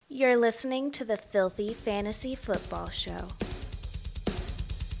You're listening to the Filthy Fantasy Football Show.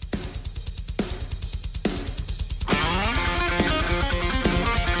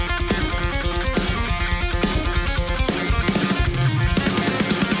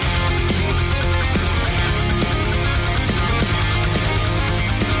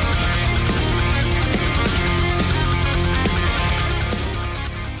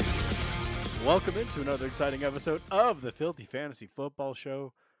 Welcome into another exciting episode of the Filthy Fantasy Football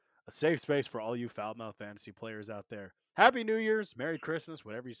Show, a safe space for all you foul-mouthed fantasy players out there. Happy New Year's, Merry Christmas,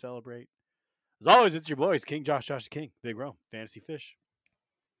 whatever you celebrate. As always, it's your boys, King Josh the King, Big Rome, Fantasy Fish.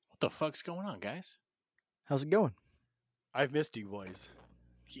 What the fuck's going on, guys? How's it going? I've missed you boys.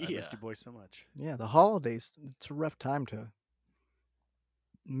 Yeah. I've missed you boys so much. Yeah, the holidays, it's a rough time to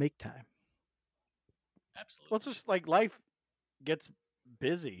make time. Absolutely. Well, it's just like life gets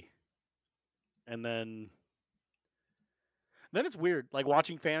busy. And then it's weird, like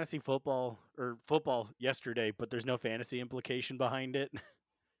watching fantasy football or football yesterday, but there's no fantasy implication behind it.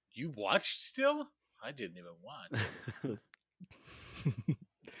 You watched still? I didn't even watch.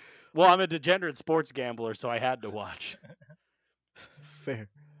 Well, I'm a degenerate sports gambler, so I had to watch. Fair.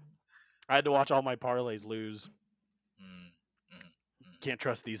 I had to watch all my parlays lose. Mm. Can't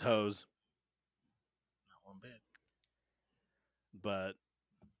trust these hoes. Not one bit. But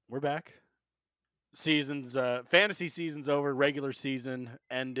we're back. Fantasy season's over. Regular season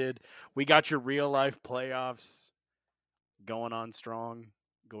ended. We got your real life playoffs going on strong.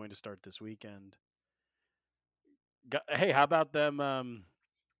 Going to start this weekend. Hey, how about them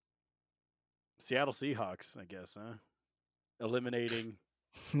Seattle Seahawks, I guess, huh? Eliminating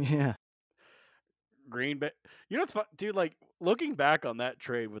Yeah. Green Bay. You know what's fun? Dude, like, looking back on that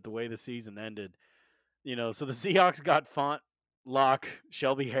trade with the way the season ended, so the Seahawks got Font, Locke,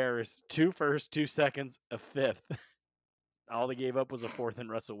 Shelby Harris, 2 firsts, 2 seconds, a 5th. All they gave up was a 4th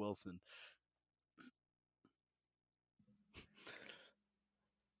and Russell Wilson.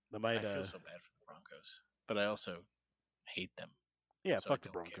 I feel so bad for the Broncos, but I also hate them. Yeah, so fuck the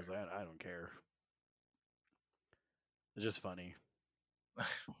Broncos. I don't care. It's just funny. Because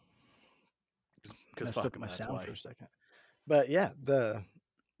Messed fuck up them, my that's sound why. for a second. But yeah, the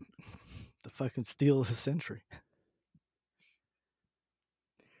fucking steal of the century.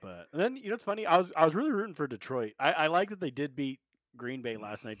 But and then it's funny. I was really rooting for Detroit. I like that they did beat Green Bay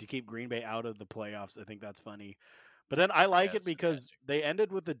last night to keep Green Bay out of the playoffs. I think that's funny. But then I like it because fantastic. they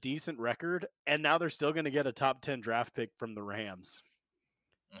ended with a decent record, and now they're still going to get a top 10 draft pick from the Rams.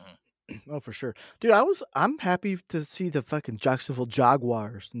 Mm-hmm. Oh, for sure. Dude, I'm happy to see the fucking Jacksonville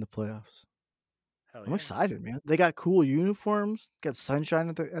Jaguars in the playoffs. Hell I'm yeah. excited, man. They got cool uniforms, got sunshine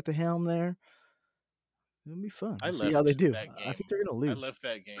at the helm there. It'll be fun. I See how they left do. that I game. think they're gonna lose. I left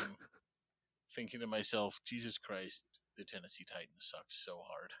that game thinking to myself, Jesus Christ, the Tennessee Titans suck so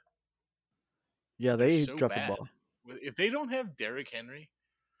hard. Yeah, They're they so dropped bad. the ball. If they don't have Derrick Henry,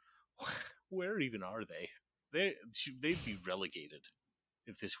 where even are they? They'd be relegated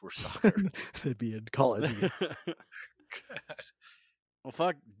if this were soccer. They'd be in college. again. God. Well,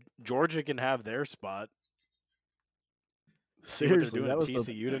 fuck. Georgia can have their spot. See what Seriously, they're that was doing at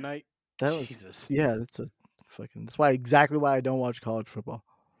TCU tonight. that was Jesus. yeah. That's exactly why I don't watch college football.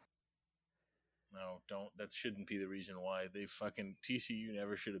 No, don't. That shouldn't be the reason why. TCU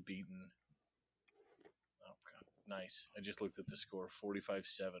never should have beaten. Oh, God. Nice. I just looked at the score, 45-7.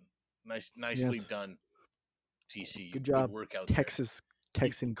 Nicely Yes. done, TCU. Good job, work out Texan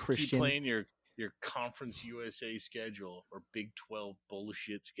there. Christian. Keep playing your Conference USA schedule or Big 12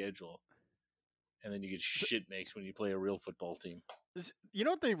 bullshit schedule, and then you get shit makes when you play a real football team. You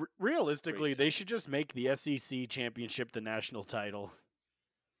know what realistically, Great. they should just make the SEC championship the national title.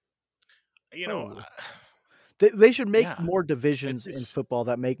 You know, They should make Yeah. more divisions in It's- football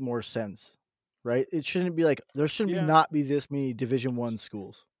that make more sense, right? It shouldn't be like there shouldn't Yeah. not be this many Division I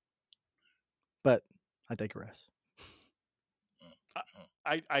schools. But I digress.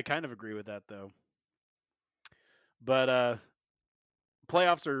 I kind of agree with that though. But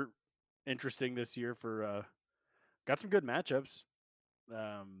playoffs are interesting this year for got some good matchups.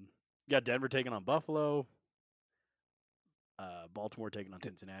 Got Denver taking on Buffalo. Baltimore taking on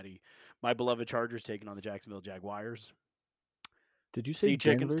Cincinnati. My beloved Chargers taking on the Jacksonville Jaguars. Did you say Sea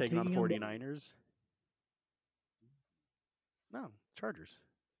Chickens Denver taking on the them? 49ers. No, Chargers.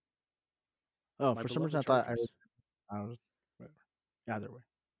 Oh, My for some reason I beloved thought Chargers. I was whatever. Either way.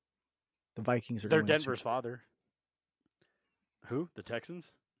 The Vikings are They're going to win the Denver's Super Bowl. father. Who? The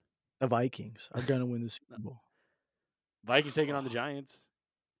Texans? The Vikings are going to win the Super Bowl. Vikings taking on the Giants.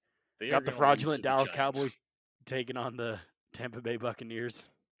 they are Got the gonna lose fraudulent to the Dallas Giants. Cowboys taking on the Tampa Bay Buccaneers.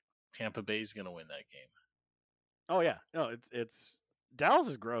 Tampa Bay's going to win that game. Oh yeah, no, it's Dallas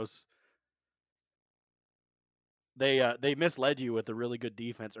is gross. They misled you with a really good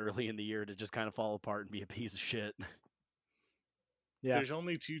defense early in the year to just kind of fall apart and be a piece of shit. Yeah. There's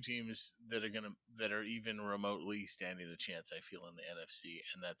only two teams that are even remotely standing a chance, I feel, in the NFC,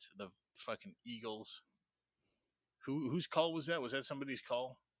 and that's the fucking Eagles. Whose call was that? Was that somebody's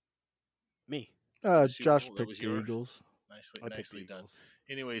call? Me. The Super Josh Bowl? That was picked the yours? Eagles. I picked Nicely the done. Eagles.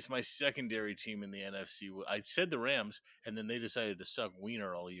 Anyways, my secondary team in the NFC, I said the Rams, and then they decided to suck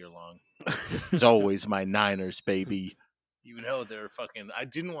wiener all year long. It's always my Niners, baby. Even though they're fucking, I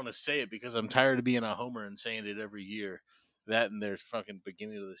didn't want to say it because I'm tired of being a homer and saying it every year. That and their fucking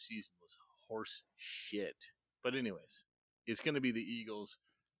beginning of the season was horse shit. But anyways, it's going to be the Eagles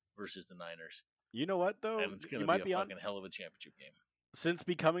versus the Niners. You know what though? And it's going You to might be a on- fucking hell of a championship game. Since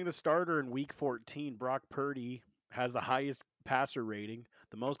becoming the starter in Week 14, Brock Purdy has the highest passer rating,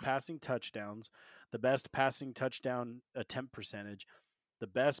 the most passing touchdowns, the best passing touchdown attempt percentage, the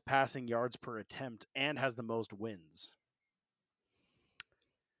best passing yards per attempt, and has the most wins.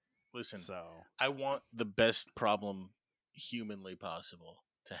 Listen, So I want the best problem humanly possible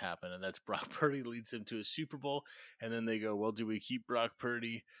to happen, and that's Brock Purdy leads them to a Super Bowl, and then they go, well, do we keep Brock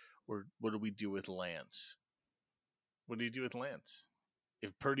Purdy, or what do we do with Lance? What do you do with Lance?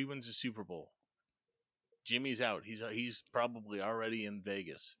 If Purdy wins a Super Bowl, Jimmy's out. He's probably already in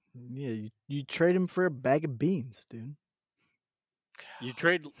Vegas. Yeah, you trade him for a bag of beans, dude. you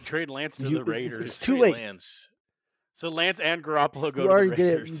trade Lance to You- the it's- Raiders. it's too Trey late. Lance. So Lance and Garoppolo go You to already the did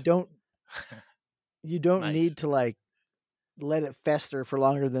it. Raiders. You don't Nice. need to like let it fester for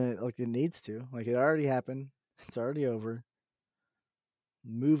longer than it needs to. Like it already happened. It's already over.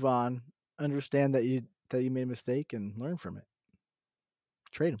 Move on. Understand that you made a mistake and learn from it.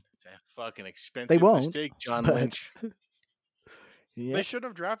 Trade him. It's a fucking expensive won't, mistake, John but- Lynch. Yeah. They should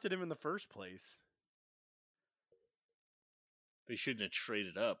have drafted him in the first place. They shouldn't have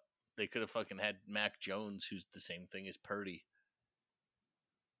traded up. They could have fucking had Mac Jones, who's the same thing as Purdy.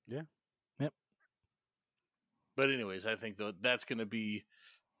 Yeah. Yep. But anyways, I think that's going to be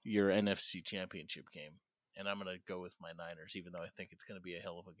your NFC Championship game, and I'm going to go with my Niners, even though I think it's going to be a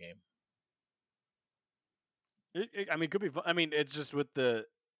hell of a game. It could be fun. I mean, it's just with the.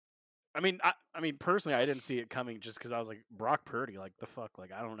 I mean, personally, I didn't see it coming just because I was like, Brock Purdy, like the fuck,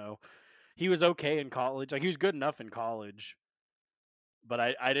 like I don't know. He was okay in college, like he was good enough in college, but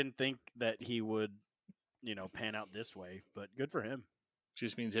I didn't think that he would, pan out this way. But good for him.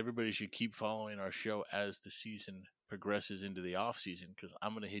 Just means everybody should keep following our show as the season progresses into the off season, because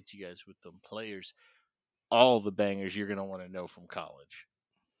I'm going to hit you guys with them players, all the bangers you're going to want to know from college.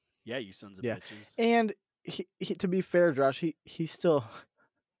 Yeah, you sons of Yeah. bitches. And he, to be fair, Josh, he's still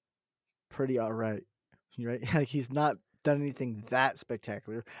pretty all right. Right? Like he's not done anything that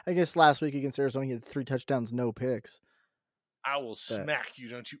spectacular. I guess last week against Arizona, he had 3 touchdowns, no picks. I will smack you.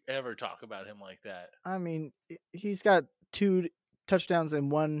 Don't you ever talk about him like that. I mean, he's got 2 touchdowns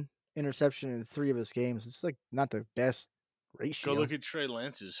and 1 interception in 3 of his games. It's like not the best ratio. Go look at Trey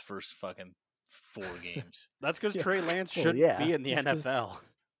Lance's first fucking 4 games. That's because Yeah. Trey Lance Well, shouldn't yeah, be in the it's 'cause- NFL.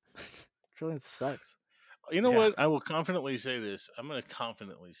 Trillian sucks. You know Yeah. what? I will confidently say this. I'm going to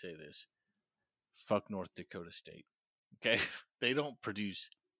confidently say this. Fuck North Dakota State. Okay? They don't produce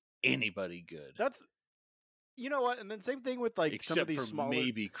anybody good. That's, you know what? And then same thing with like some of Except these for smaller.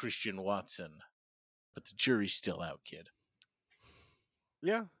 maybe Christian Watson. But the jury's still out, kid.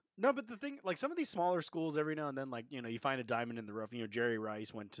 Yeah. No, but the thing, like some of these smaller schools, every now and then, like you find a diamond in the rough. Jerry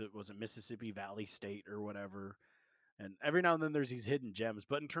Rice was it Mississippi Valley State or whatever, and every now and then there's these hidden gems.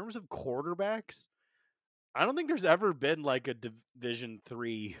 But in terms of quarterbacks, I don't think there's ever been like a Division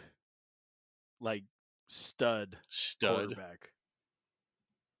III, like stud quarterback.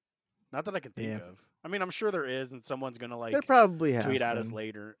 Not that I can think Yeah. of. I mean, I'm sure there is, and someone's gonna like There probably has tweet at us been.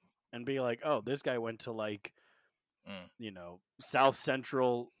 later and be like, "Oh, this guy went to like, Mm. South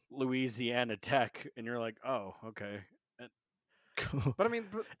Central Louisiana Tech," and you're like, "Oh, okay." But I mean,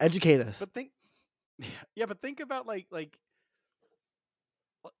 Educate us. but think, yeah, but think about like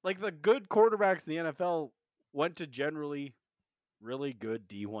the good quarterbacks in the NFL went to generally really good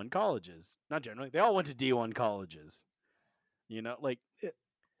D1 colleges. Not generally, they all went to D1 colleges. Like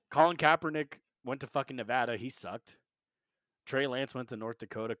Colin Kaepernick went to fucking Nevada. He sucked. Trey Lance went to North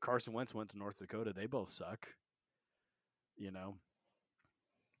Dakota. Carson Wentz went to North Dakota. They both suck.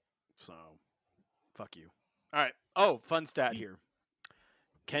 So, fuck you. All right. Oh, fun stat here.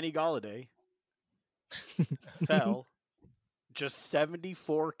 Kenny Golladay fell just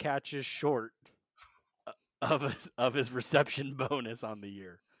 74 catches short of his reception bonus on the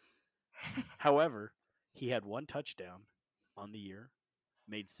year. However, he had 1 touchdown on the year,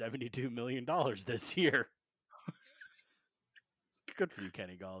 made $72 million this year. Good for you,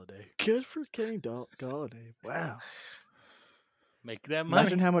 Kenny Galladay. Good for Kenny Galladay. Wow. Make that money.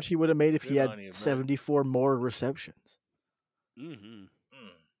 Imagine how much he would have made if he Good had on you, bro. 74 more receptions. Mm-hmm. Mm.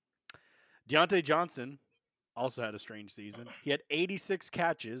 Deontay Johnson also had a strange season. He had 86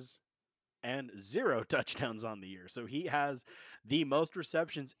 catches and 0 touchdowns on the year. So he has the most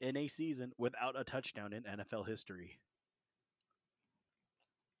receptions in a season without a touchdown in NFL history.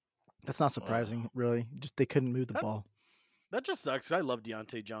 That's not surprising, really. Just they couldn't move the ball. That just sucks. I love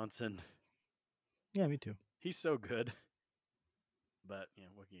Deontay Johnson. Yeah, me too. He's so good. But,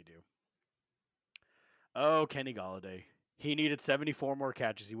 what can you do? Oh, Kenny Galladay. He needed 74 more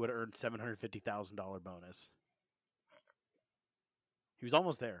catches. He would have earned $750,000 bonus. He was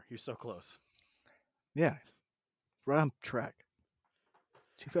almost there. He was so close. Yeah. Right on track.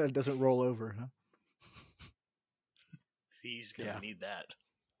 Too bad it doesn't roll over, huh? He's going to need that.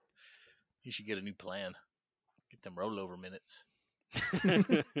 He should get a new plan. Get them rollover minutes.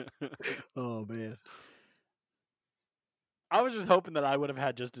 Oh, man. I was just hoping that I would have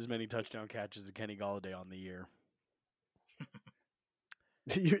had just as many touchdown catches as Kenny Galladay on the year.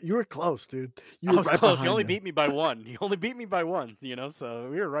 You were close, dude. I was close. He only beat me by one. So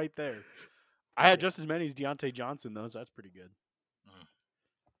we were right there. I had just as many as Deontay Johnson, though, so that's pretty good.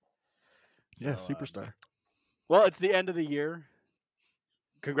 Yeah, So, superstar. Well, it's the end of the year.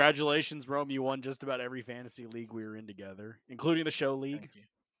 Congratulations, Rome. You won just about every fantasy league we were in together, including the show league.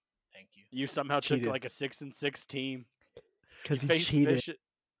 Thank you. You somehow Cheated. took like a 6-6 team. Because You he faced cheated. Fish.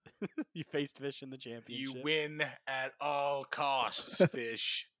 You faced Fish in the championship. You win at all costs,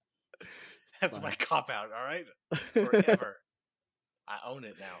 Fish. That's Fine. my cop out, all right? Forever. I own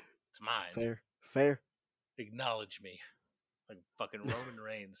it now. It's mine. Fair. Acknowledge me. Like fucking Roman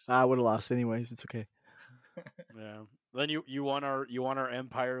Reigns. I would have lost anyways. It's okay. Yeah. Then you won our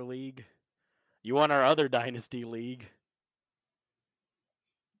Empire League. You won our other Dynasty League.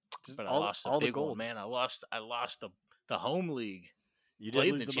 Just But I lost all the the big gold. one, man. I lost the home league. You did Played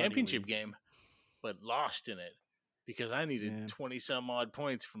in lose the the money championship league. game, but lost in it because I needed Yeah. 20 some odd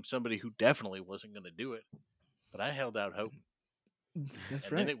points from somebody who definitely wasn't going to do it. But I held out hope, That's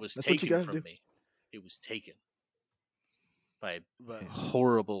and right. then it was That's what you taken gotta from do. me. It was taken by a But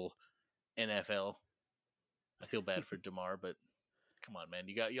horrible NFL. I feel bad for DeMar, but come on, man.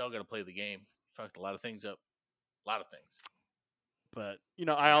 Y'all got to play the game. Fucked a lot of things up. A lot of things. But,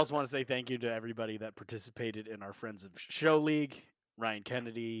 I also want to say thank you to everybody that participated in our Friends of Show League. Ryan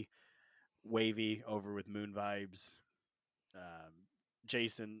Kennedy, Wavy over with Moon Vibes,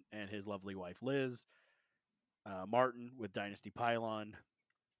 Jason and his lovely wife Liz, Martin with Dynasty Pylon,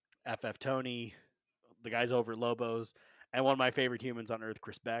 FF Tony, the guys over at Lobos, and one of my favorite humans on earth,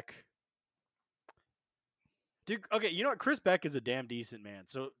 Chris Beck. Dude, okay, you know what? Chris Beck is a damn decent man.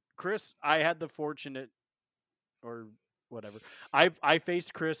 So, Chris, I had the fortunate, or whatever, I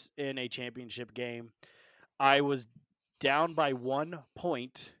faced Chris in a championship game. I was down by 1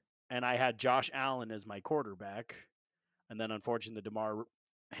 point, and I had Josh Allen as my quarterback. And then, unfortunately, the DeMar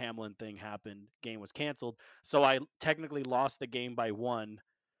Hamlin thing happened. Game was canceled. So I technically lost the game by 1.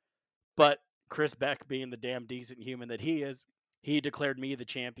 But Chris Beck, being the damn decent human that he is, he declared me the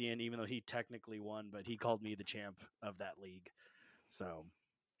champion, even though he technically won. But he called me the champ of that league. So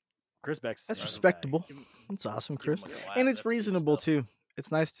Chris Beck's That's a special respectable. guy. That's awesome, Give Chris. him a clap. And it's That's good reasonable stuff. too.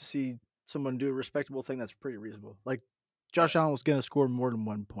 It's nice to see someone do a respectable thing that's pretty reasonable. Like Josh Allen was going to score more than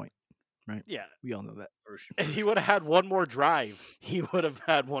 1 point. Yeah. We all know that. For sure. If he would have had one more drive, he would have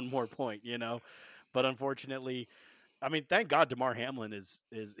had one more point, But unfortunately, I mean, thank God DeMar Hamlin is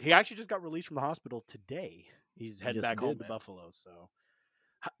he actually just got released from the hospital today. He's heading Yes, back he home did, to man. Buffalo. So,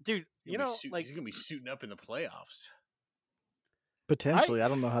 dude, He's gonna be like he's gonna be suiting up in the playoffs. Potentially, I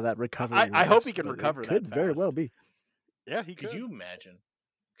don't know how that recovery. I hope works, he can but it recover that Could very fast. well be. yeah, he Could you imagine?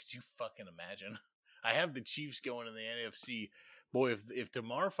 Could you fucking imagine? I have the Chiefs going in the NFC. Boy, if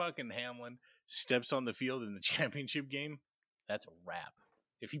DeMar fucking Hamlin steps on the field in the championship game, that's a wrap.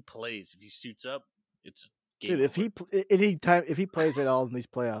 If he plays, if he suits up, it's game Dude, if over. he plays at all in these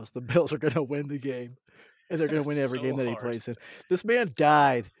playoffs, the Bills are going to win the game, and they're going to win every So game that he hard. plays in. This man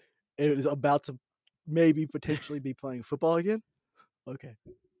died, and is about to maybe potentially be playing football again. Okay,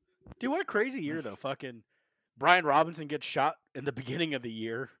 Dude, what a crazy year though. Fucking Brian Robinson gets shot in the beginning of the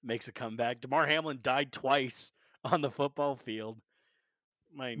year, makes a comeback. DeMar Hamlin died twice on the football field.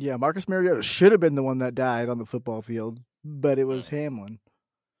 yeah, Marcus Mariota should have been the one that died on the football field, but it was Hamlin,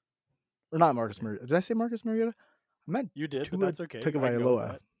 or not Marcus Mariota. Did I say Marcus Mariota? I meant You did, but Tua that's okay. I can go with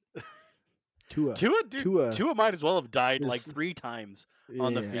Tagovailoa. that. Tua. Tua, Tua might as well have died like is- 3 times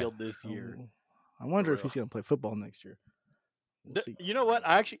on the Yeah. field this year. Oh, I wonder if real. he's going to play football next year. We'll see. You know what?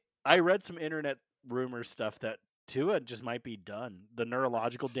 I read some internet rumor stuff that Tua just might be done. The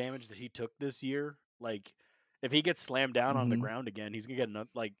neurological damage that he took this year, like if he gets slammed down on the Mhm. ground again, he's gonna get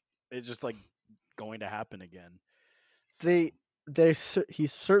it's just like going to happen again. So, He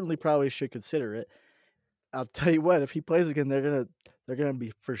certainly probably should consider it. I'll tell you what, if he plays again, they're gonna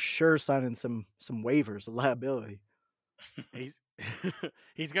be for sure signing some waivers of liability. he's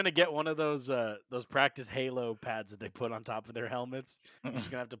he's gonna get one of those practice halo pads that they put on top of their helmets. He's just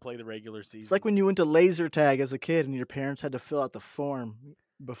gonna have to play the regular season. It's like when you went to laser tag as a kid and your parents had to fill out the form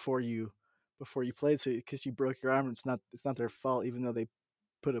before you played, so because you broke your arm, it's not their fault, even though they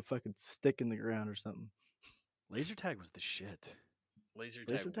put a fucking stick in the ground or something. laser tag was the shit. Laser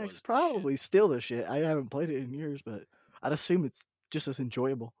Laser tag tag's was probably still the shit. I haven't played it in years, but I'd assume it's just as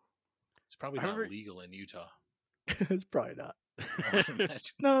enjoyable. It's probably I not remember- legal in Utah. It's probably not. I would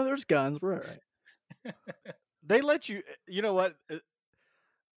imagine. No, there's guns. We're all right. They let you. You know what?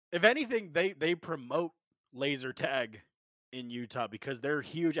 If anything, they promote laser tag in Utah because they're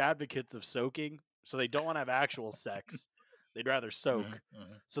huge advocates of soaking. So they don't want to have actual sex. They'd rather soak.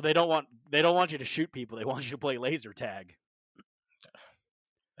 Mhm. So they don't want you to shoot people. They want you to play laser tag.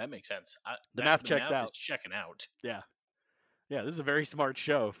 That makes sense. The math checks is out. checking out. Yeah, this is a very smart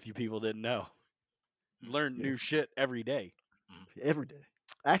show. If you people didn't know, learn new Yes. shit every day. Every day.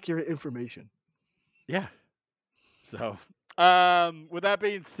 Accurate information. Yeah. So, with that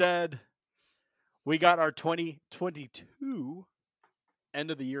being said, we got our 2022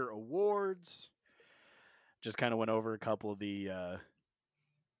 end of the year awards. Just kind of went over a couple of the,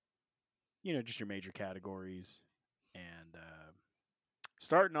 just your major categories. And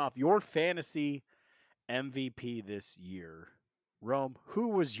starting off, your fantasy MVP this year. Rome, who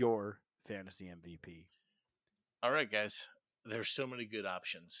was your fantasy MVP? All right, guys. There's so many good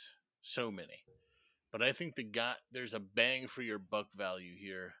options. So many. But I think there's a bang for your buck value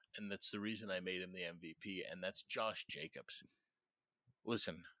here, and that's the reason I made him the MVP, and that's Josh Jacobs.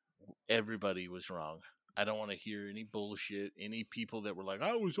 Listen, everybody was wrong. I don't want to hear any bullshit, any people that were like,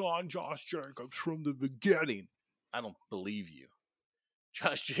 I was on Josh Jacobs from the beginning. I don't believe you.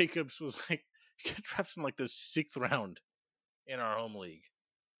 Josh Jacobs was like, he got drafted in like the 6th round in our home league.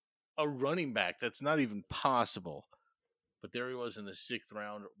 A running back, that's not even possible. But there he was in the 6th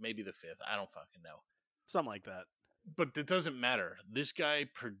round, maybe the 5th. I don't fucking know. Something like that. But it doesn't matter. This guy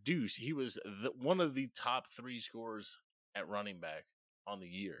produced. He was one of the top 3 scorers at running back on the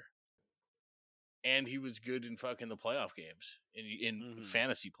year. And he was good in fucking the playoff games, in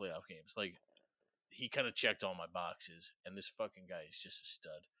fantasy playoff games. Like, he kind of checked all my boxes. And this fucking guy is just a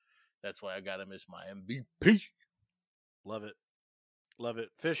stud. That's why I got him as my MVP. Love it. Love it.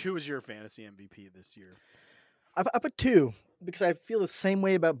 Fish, who was your fantasy MVP this year? I put 2 because I feel the same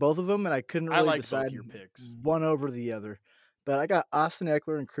way about both of them, and I couldn't really I like both decide your picks. one over the other. But I got Austin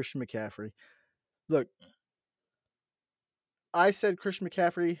Eckler and Christian McCaffrey. Look, I said Christian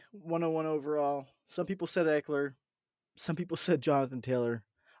McCaffrey, 101 overall. Some people said Eckler. Some people said Jonathan Taylor.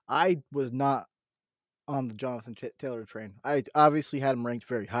 I was not on the Jonathan Taylor train. I obviously had him ranked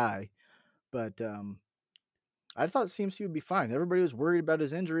very high, but I thought CMC would be fine. Everybody was worried about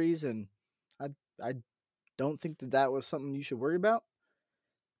his injuries, and I don't think that was something you should worry about.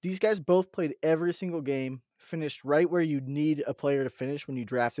 These guys both played every single game, finished right where you need a player to finish when you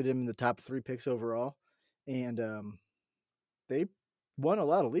drafted him in the top 3 picks overall, and they won a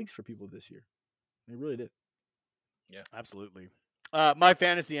lot of leagues for people this year. They really did. Yeah, absolutely. My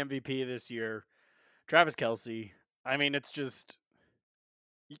fantasy MVP this year, Travis Kelce. I mean, it's just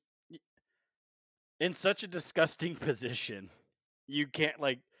in such a disgusting position. You can't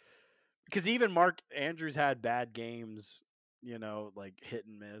because even Mark Andrews had bad games, like hit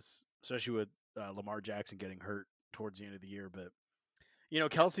and miss, especially with Lamar Jackson getting hurt towards the end of the year. But,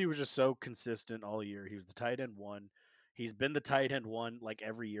 Kelce was just so consistent all year. He was the tight end 1. He's been the tight end 1 like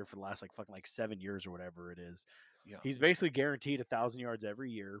every year for the last 7 years or whatever it is. Yeah. He's basically guaranteed 1,000 yards every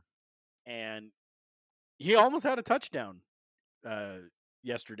year. And he almost had a touchdown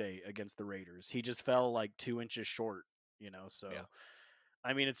yesterday against the Raiders. He just fell 2 inches short, so yeah.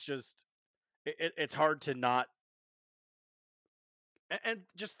 I mean, it's just it's hard to not, and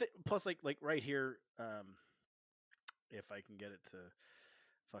just plus like right here, if I can get it to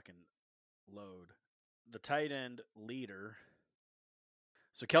fucking load the tight end leader.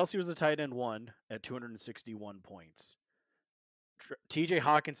 So Kelce was the tight end 1 at 261 points. TJ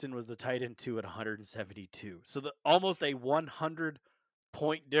Hawkinson was the tight end 2 at 172. So almost a 100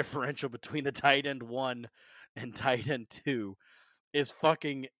 point differential between the tight end 1 and tight end 2 is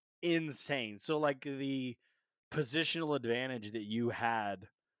fucking insane. So the positional advantage that you had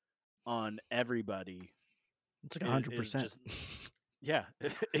on everybody, it's 100%. Yeah,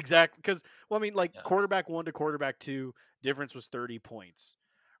 exactly. Because, well, I mean, like Yeah. quarterback 1 to quarterback 2, difference was 30 points.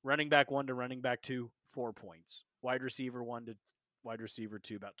 Running back 1 to running back 2, 4 points. Wide receiver 1 to wide receiver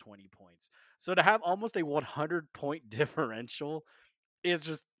 2, about 20 points. So to have almost a 100-point differential is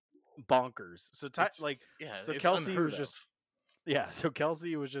just bonkers. So, It's it's Kelsey was unheard just, of. yeah, so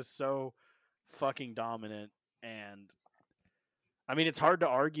Kelsey was just so fucking dominant. And, I mean, it's hard to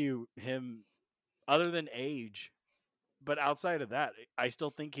argue him other than age. But outside of that, I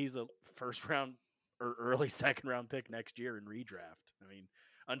still think he's a first round or early second round pick next year in redraft. I mean,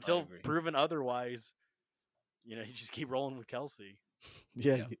 I until agree. proven otherwise, you just keep rolling with Kelsey.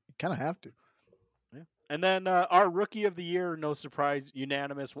 Yeah, Yeah. you kind of have to. Yeah. And then our rookie of the year, no surprise,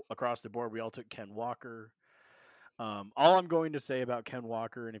 unanimous across the board. We all took Ken Walker. All I'm going to say about Ken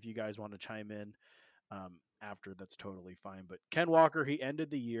Walker, and if you guys want to chime in after, that's totally fine. But Ken Walker, he ended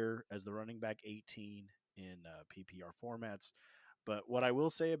the year as the running back 18 in PPR formats. But what I will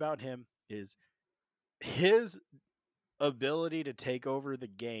say about him is his ability to take over the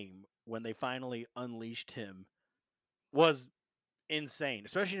game when they finally unleashed him was insane,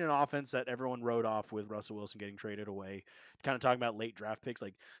 especially in an offense that everyone wrote off with Russell Wilson getting traded away. Kind of talking about late draft picks,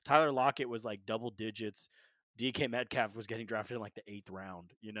 like Tyler Lockett was like double digits. DK Metcalf was getting drafted in like the 8th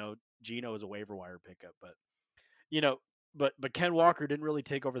round. Geno was a waiver wire pickup, but you know, but Ken Walker didn't really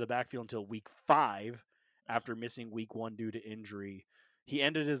take over the backfield until week 5 after missing week 1 due to injury. He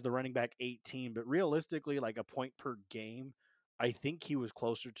ended as the running back 18, but realistically, like a point per game, I think he was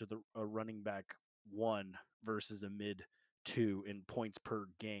closer to a running back 1 versus a mid 2 in points per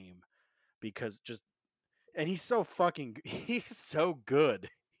game because and he's so he's so good.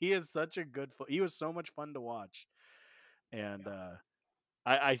 He is such a good he was so much fun to watch. And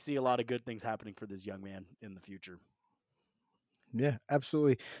I see a lot of good things happening for this young man in the future. Yeah,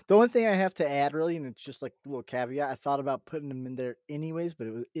 absolutely. The only thing I have to add, really, and it's just like a little caveat, I thought about putting him in there anyways, but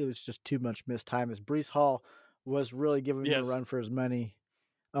it was just too much missed time. As Brees Hall was really giving him a Yes. run for his money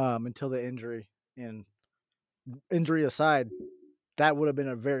until the injury. And injury aside, that would have been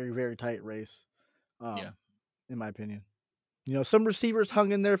a very, very tight race. In my opinion. Some receivers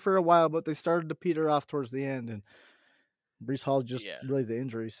hung in there for a while, but they started to peter off towards the end, and Brees Hall just really the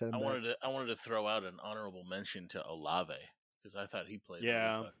injury set him back. I wanted to throw out an honorable mention to Olave because I thought he played really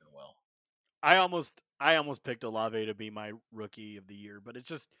fucking well. I almost picked Olave to be my rookie of the year, but it's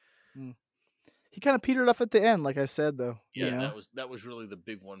just he kind of petered off at the end, like I said, though. Yeah, that was really the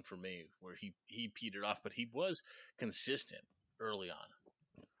big one for me, where he petered off, but he was consistent early on.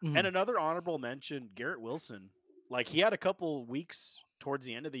 Mm-hmm. And another honorable mention, Garrett Wilson. Like he had a couple weeks towards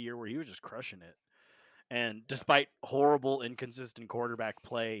the end of the year where he was just crushing it, and despite horrible, inconsistent quarterback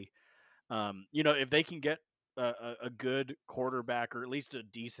play, if they can get a good quarterback or at least a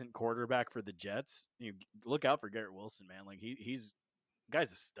decent quarterback for the Jets, look out for Garrett Wilson, man. Like he's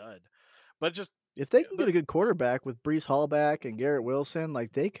guy's a stud. But just if they can get a good quarterback with Brees Hall back and Garrett Wilson,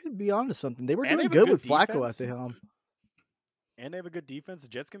 like they could be onto something. They were doing good with Flacco at the helm. And they have a good defense. The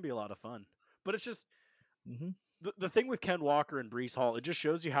Jets can be a lot of fun. But it's just the thing with Ken Walker and Brees Hall, it just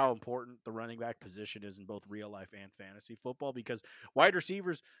shows you how important the running back position is in both real life and fantasy football, because wide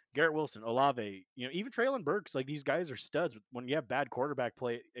receivers, Garrett Wilson, Olave, even Treylon Burks, like these guys are studs. When you have bad quarterback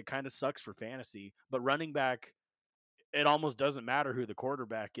play, it kind of sucks for fantasy. But running back, it almost doesn't matter who the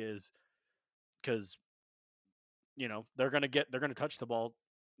quarterback is, because they're gonna touch the ball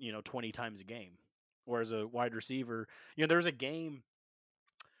 20 times a game. Whereas a wide receiver, there's a game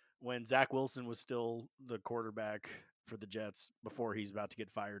when Zach Wilson was still the quarterback for the Jets before he's about to get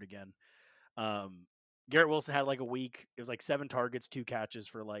fired again. Garrett Wilson had like a week. It was like 7 targets, 2 catches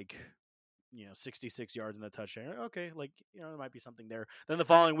for 66 yards and a touchdown. Okay, there might be something there. Then the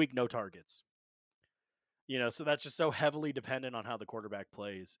following week, no targets. So that's just so heavily dependent on how the quarterback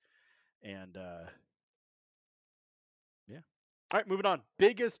plays. And yeah. All right, moving on.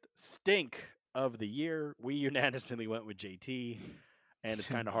 Biggest stink of the year. We unanimously went with JT, and it's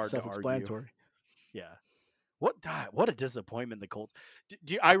kind of hard to argue. Yeah. What a disappointment the Colts.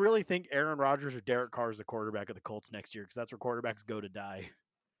 Do I really think Aaron Rodgers or Derek Carr is the quarterback of the Colts next year? Because that's where quarterbacks go to die.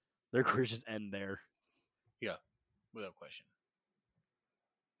 Their careers just end there. Yeah, without question.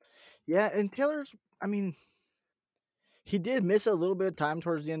 Yeah, and Taylor's, he did miss a little bit of time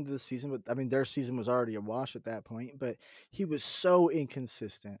towards the end of the season, but their season was already a wash at that point. But he was so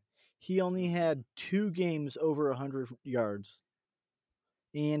inconsistent. He only had 2 games over 100 yards,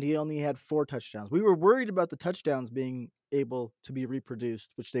 and he only had 4 touchdowns. We were worried about the touchdowns being able to be reproduced,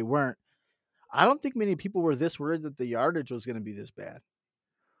 which they weren't. I don't think many people were this worried that the yardage was going to be this bad.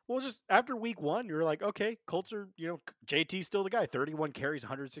 Well, just after week 1, you're like, okay, Colts are, JT's still the guy. 31 carries,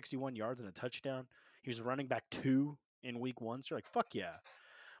 161 yards, and a touchdown. He was running back 2 in week 1. So you're like, fuck yeah.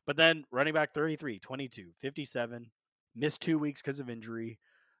 But then running back 33, 22, 57, missed 2 weeks because of injury,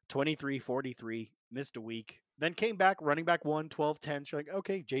 23, 43, missed a week. Then came back, running back 1, 12, 10. So you're like,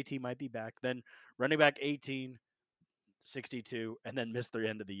 okay, JT might be back. Then running back 18, 62, and then missed the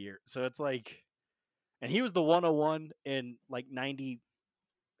end of the year. So it's like, and he was the 101 in like 98%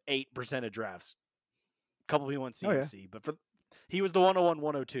 of drafts. A couple people went CMC, but he was the 101,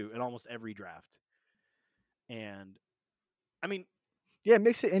 102 in almost every draft. And I mean, yeah, it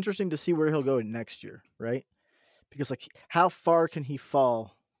makes it interesting to see where he'll go next year, right? Because like, how far can he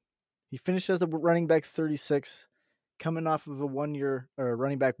fall? He finished as the running back 36, coming off of a 1 year or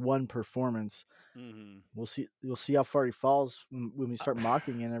running back 1 performance. We'll see. We'll see how far he falls when we start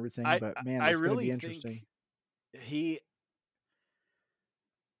mocking and everything. But man, it's really going to be interesting.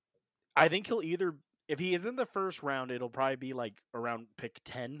 I think he'll either, if he is in the first round, it'll probably be like around pick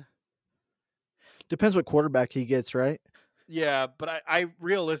 10. Depends what quarterback he gets, right? Yeah, but I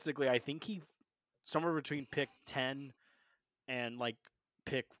realistically, I think he somewhere between pick 10 and like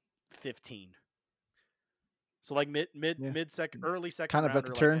pick 15. So like mid second, early second, kind of at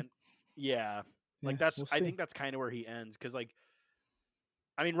the turn. Like, yeah, like that's. We'll I think that's kind of where he ends because like,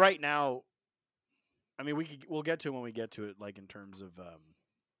 I mean, right now, I mean we'll get to it when we get to it, like in terms of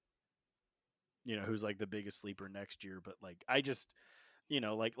who's like the biggest sleeper next year. But like I just,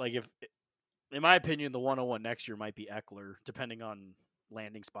 like if. In my opinion, the 101 next year might be Eckler, depending on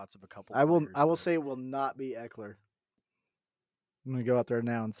landing spots of a couple. I will say it will not be Eckler. I'm gonna go out there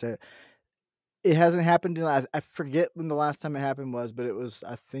now and say it. It hasn't happened in. I forget when the last time it happened was, but it was.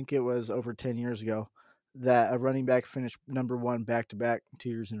 I think it was over 10 years ago that a running back finished number 1 back-to-back 2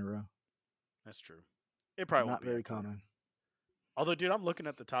 years in a row. That's true. It probably not won't be very Eckler. common. Although, dude, I'm looking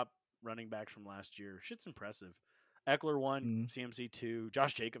at the top running backs from last year. Shit's impressive. Eckler 1, CMC 2,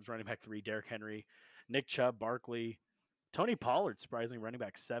 Josh Jacobs running back 3, Derrick Henry, Nick Chubb, Barkley, Tony Pollard surprisingly running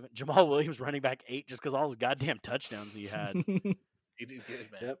back 7, Jamal Williams running back 8 just because all his goddamn touchdowns he had. He did good,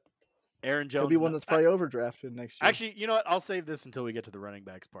 man. Yep. Aaron Jones will be one that's probably overdrafted next year. Actually, you know what? I'll save this until we get to the running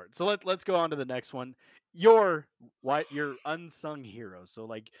backs part. So let's go on to the next one. Your unsung hero. So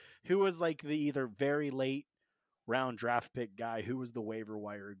like, who was like the either very late round draft pick guy? Who was the waiver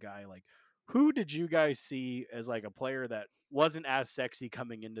wire guy? Like, who did you guys see as like a player that wasn't as sexy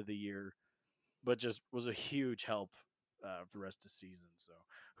coming into the year, but just was a huge help for the rest of the season? So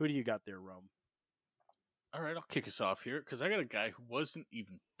who do you got there, Rome? All right, I'll kick us off here because I got a guy who wasn't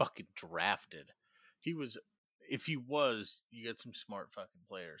even fucking drafted. He was, if he was, you get some smart fucking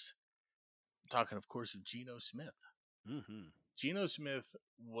players. I'm talking, of course, of Geno Smith. Mm-hmm. Geno Smith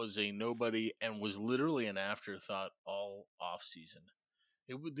was a nobody and was literally an afterthought all offseason.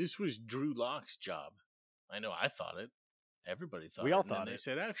 This was Drew Lock's job. I know I thought it. Everybody thought it. We all and thought then it. They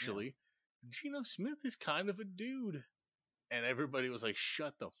said, actually, Geno Smith is kind of a dude. And everybody was like,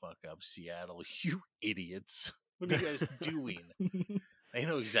 shut the fuck up, Seattle. You idiots. What are you guys doing? They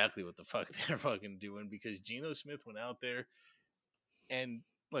know exactly what the fuck they're fucking doing because Geno Smith went out there and,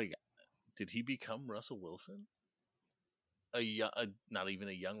 like, did he become Russell Wilson? Not even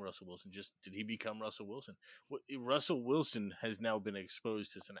a young Russell Wilson. Just did he become Russell Wilson? Russell Wilson has now been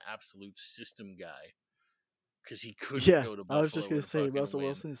exposed as an absolute system guy because he couldn't go to Buffalo. I was just going to say Russell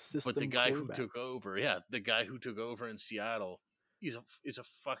Wilson's system. But the guy who took over, the guy who took over in Seattle, is a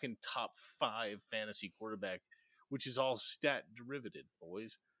fucking top 5 fantasy quarterback, which is all stat derivative,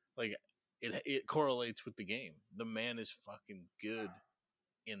 boys. Like it correlates with the game. The man is fucking good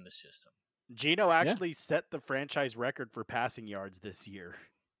in the system. Geno actually set the franchise record for passing yards this year.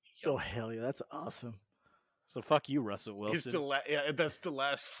 Oh, hell yeah. That's awesome. So fuck you, Russell Wilson. That's the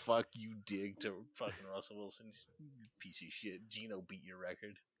last fuck you dig to fucking Russell Wilson. Piece of shit. Geno beat your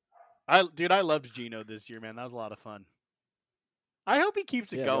record. I loved Geno this year, man. That was a lot of fun. I hope he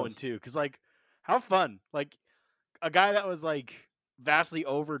keeps it going, too. Because, like, how fun. Like, a guy that was, like, vastly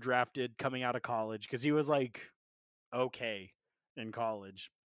overdrafted coming out of college. Because he was, like, okay in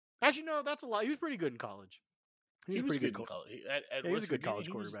college. Actually, no, that's a lot. He was pretty good in college. He was good in college. He was a good college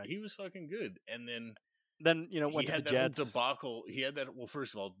quarterback. He was fucking good. And then went to the Jets. Debacle. He had that. Well,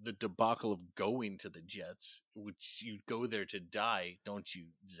 first of all, the debacle of going to the Jets, which you go there to die, don't you,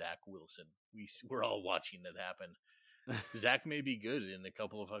 Zach Wilson? We're all watching it happen. Zach may be good in a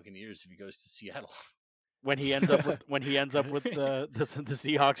couple of fucking years if he goes to Seattle. When he ends up with the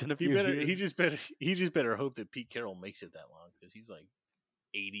Seahawks in a few years. He just better hope that Pete Carroll makes it that long because he's like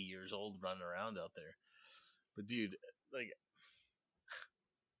 80 years old running around out there. But dude, like,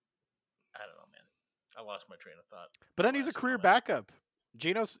 I don't know, man. I lost my train of thought. But then he's a career backup.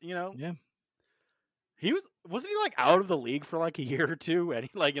 Geno's, Yeah. Wasn't he like out of the league for like a year or two, and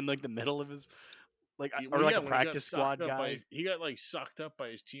he like in like the middle of his like Yeah, or well, like yeah, a when he got practice sucked squad up guy. he got like sucked up by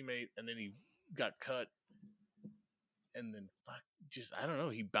his teammate, and then he got cut. And then, just I don't know.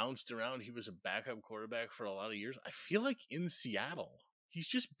 He bounced around. He was a backup quarterback for a lot of years. I feel like in Seattle, he's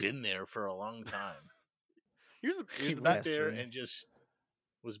just been there for a long time. He was He the went back there History. and just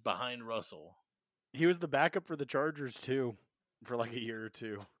was behind Russell. He was the backup for the Chargers too, for like a year or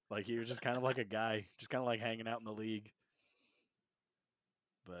two. Like he was just kind of like a guy, just kind of like hanging out in the league.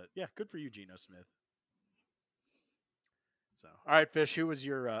 But yeah, good for you, Geno Smith. So, all right, Fish, who was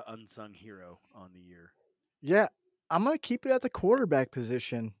your unsung hero on the year? Yeah, I'm gonna keep it at the quarterback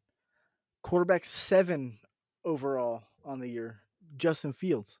position. Quarterback 7 overall on the year, Justin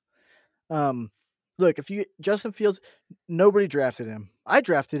Fields. Look, Justin Fields, nobody drafted him. I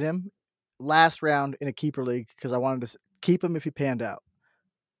drafted him last round in a keeper league because I wanted to keep him if he panned out.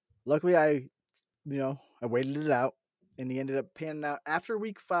 Luckily, I waited it out, and he ended up panning out after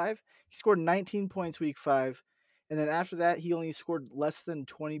week 5. He scored 19 points week 5, and then after that, he only scored less than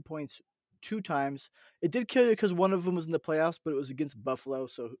 20 points 2 times. It did kill you because one of them was in the playoffs, but it was against Buffalo,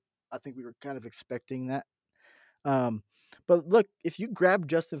 so I think we were kind of expecting that. But look, if you grab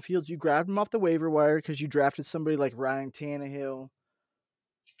Justin Fields, you grabbed him off the waiver wire because you drafted somebody like Ryan Tannehill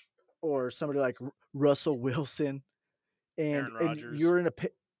or somebody like Russell Wilson, and Aaron Rodgers. you're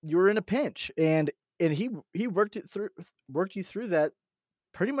in a pinch, and he worked you through that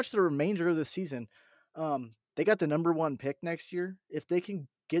pretty much the remainder of the season. They got the number 1 pick next year. If they can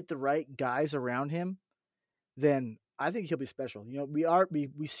get the right guys around him, then I think he'll be special.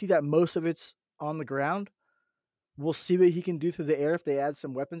 We see that most of it's on the ground. We'll see what he can do through the air if they add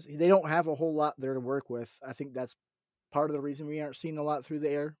some weapons. They don't have a whole lot there to work with. I think that's part of the reason we aren't seeing a lot through the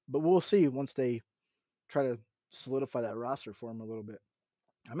air. But we'll see once they try to solidify that roster for him a little bit.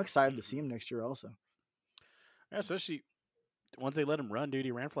 I'm excited to see him next year also. Yeah, especially once they let him run, dude.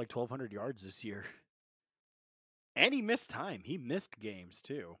 He ran for like 1,200 yards this year. And he missed time. He missed games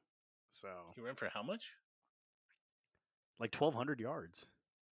too. So He ran for how much? like 1,200 yards.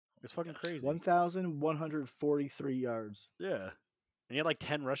 It's fucking crazy. 1,143 yards. Yeah. And he had like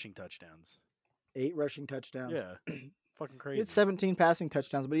 10 rushing touchdowns. 8 rushing touchdowns. Yeah. Fucking crazy. He had 17 passing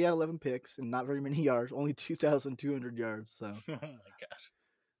touchdowns, but he had 11 picks and not very many yards. Only 2,200 yards. So. Oh my gosh.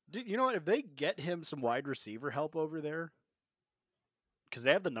 Dude, you know what? If they get him some wide receiver help over there, because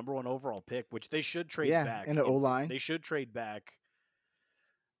they have the number 1 overall pick, which they should trade back. And an O-line. They should trade back.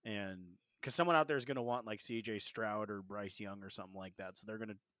 And because someone out there is going to want like CJ Stroud or Bryce Young or something like that. So they're going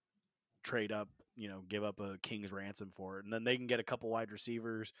to trade up, give up a king's ransom for it. And then they can get a couple wide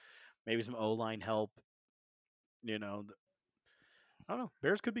receivers, maybe some O-line help. I don't know.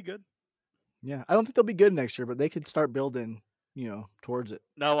 Bears could be good. Yeah, I don't think they'll be good next year, but they could start building, towards it.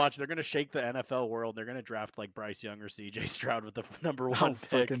 Now watch, they're going to shake the NFL world. They're going to draft like Bryce Young or CJ Stroud with the number 1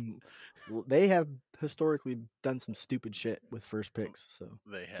 pick. They have historically done some stupid shit with first picks. So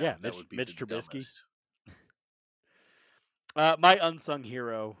They have. Yeah, that would be Mitch the Trubisky. dumbest. My unsung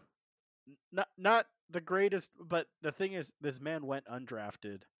hero, not the greatest, but the thing is, this man went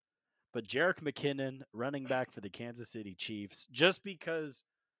undrafted. But Jerick McKinnon, running back for the Kansas City Chiefs, just because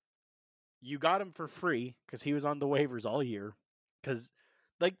you got him for free because he was on the waivers all year. Because,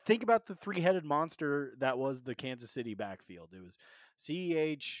 think about the 3-headed monster that was the Kansas City backfield. It was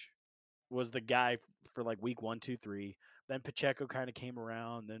CEH was the guy for like week 1, 2, 3. Then Pacheco kind of came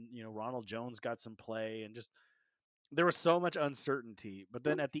around. Then, Ronald Jones got some play. And just there was so much uncertainty. But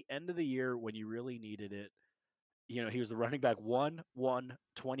then at the end of the year, when you really needed it, he was the running back 1,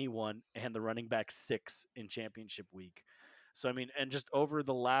 21, and the running back 6 in championship week. So, and just over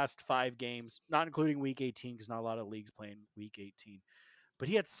the last 5 games, not including week 18, because not a lot of leagues playing week 18, but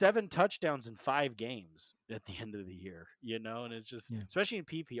he had 7 touchdowns in 5 games at the end of the year, and it's just, especially in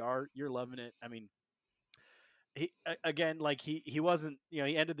PPR, you're loving it. He wasn't,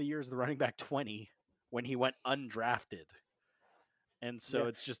 he ended the year as the running back 20 when he went undrafted. And so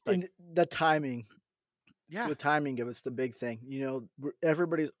it's just like and the timing. Yeah. The timing of it's the big thing.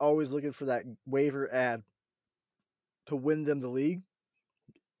 Everybody's always looking for that waiver ad to win them the league.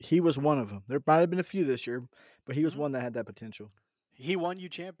 He was one of them. There might have been a few this year, but he was one that had that potential. He won you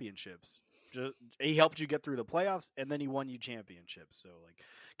championships. He helped you get through the playoffs, and then he won you championships. So,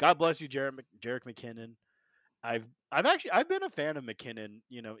 God bless you, Jerick McKinnon. I've been a fan of McKinnon,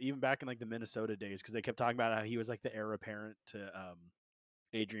 even back in the Minnesota days, because they kept talking about how he was the heir apparent to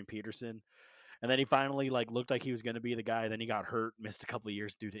Adrian Peterson. And then he finally looked like he was going to be the guy. Then he got hurt, missed a couple of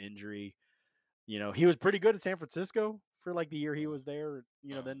years due to injury. He was pretty good at San Francisco for the year he was there.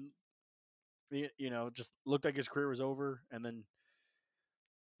 Then just looked like his career was over. And then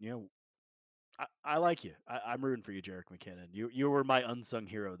I like you. I'm rooting for you, Jerick McKinnon. You were my unsung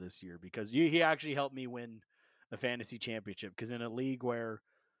hero this year because he actually helped me win a fantasy championship. Because in a league where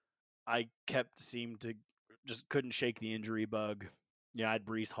I seemed to just couldn't shake the injury bug. Yeah, I had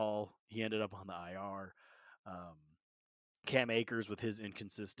Brees Hall. He ended up on the IR. Cam Akers with his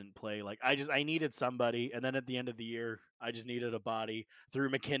inconsistent play. Like I needed somebody, and then at the end of the year, I just needed a body. Threw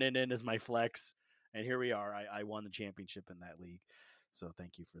McKinnon in as my flex, and here we are. I won the championship in that league. So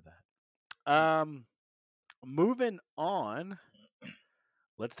thank you for that. Moving on,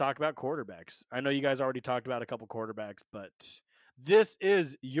 let's talk about quarterbacks. I know you guys already talked about a couple quarterbacks, but this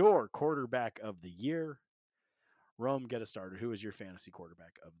is your quarterback of the year. Rome, get us started. Who is your fantasy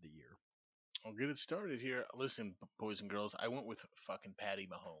quarterback of the year? I'll get it started here. Listen, boys and girls, I went with fucking Patty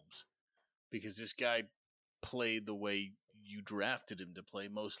Mahomes because this guy played the way you drafted him to play.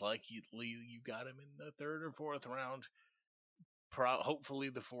 Most likely, you got him in the third or fourth round. Hopefully,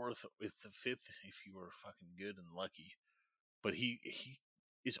 the fourth with the fifth if you were fucking good and lucky. But he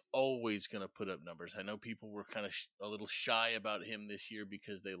is always going to put up numbers. I know people were kind of a little shy about him this year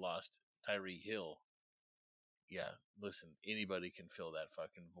because they lost Tyreek Hill. Yeah, listen, anybody can fill that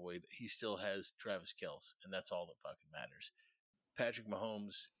fucking void. He still has Travis Kelce, and that's all that fucking matters. Patrick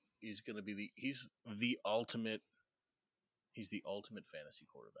Mahomes is going to be he's the ultimate fantasy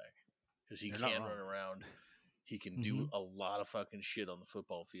quarterback because he can run around. He can do a lot of fucking shit on the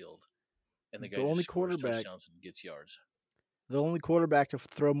football field. And the guy just scores touchdowns and gets yards. The only quarterback to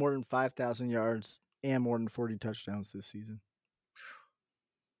throw more than 5,000 yards and more than 40 touchdowns this season.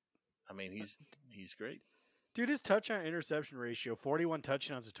 I mean, he's great. Dude, his touchdown interception ratio, 41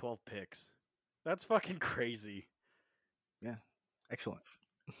 touchdowns to 12 picks. That's fucking crazy. Yeah. Excellent.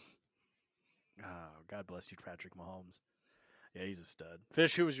 Oh, God bless you, Patrick Mahomes. Yeah, he's a stud.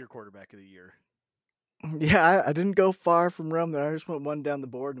 Fish, who was your quarterback of the year? Yeah, I didn't go far from Rome there. I just went one down the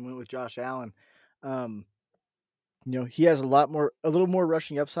board and went with Josh Allen. He has a little more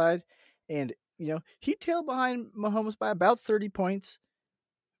rushing upside, and he tailed behind Mahomes by about 30 points,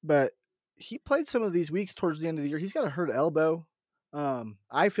 but he played some of these weeks towards the end of the year. He's got a hurt elbow.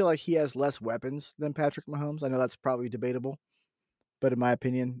 I feel like he has less weapons than Patrick Mahomes. I know that's probably debatable, but in my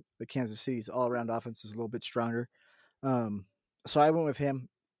opinion, the Kansas City's all-around offense is a little bit stronger. So I went with him.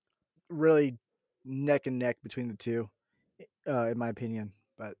 Really neck and neck between the two, in my opinion.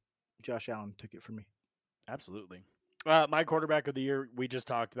 But Josh Allen took it for me. Absolutely. My quarterback of the year, we just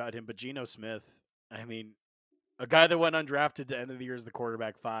talked about him, but Geno Smith. I mean, a guy that went undrafted to end of the year as the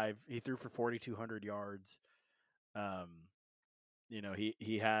quarterback 5. He threw for 4,200 yards.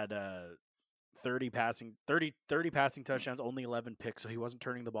 He had 30 passing touchdowns, only 11 picks, so he wasn't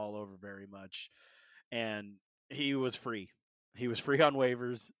turning the ball over very much. And he was free. He was free on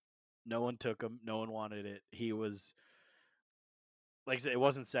waivers. No one took him. No one wanted it. He was, like I said, it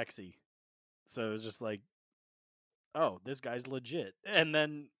wasn't sexy. So it was just like, oh, this guy's legit. And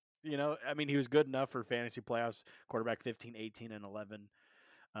then, he was good enough for fantasy playoffs, quarterback 15, 18, and 11.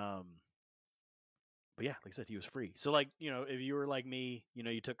 But yeah, like I said, he was free. So, if you were like me,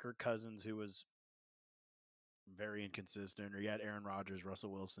 you took Kirk Cousins, who was very inconsistent, or you had Aaron Rodgers,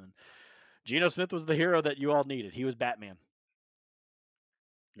 Russell Wilson. Geno Smith was the hero that you all needed. He was Batman.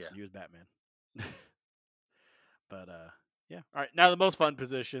 Yeah. He was Batman. But, yeah. All right, now the most fun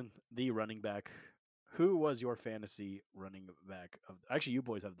position, the running back. Who was your fantasy running back? Actually, you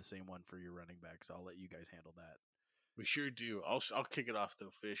boys have the same one for your running back, so I'll let you guys handle that. We sure do. I'll kick it off, though,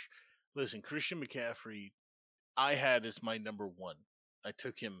 Fish. Listen, Christian McCaffrey, I had as my number 1. I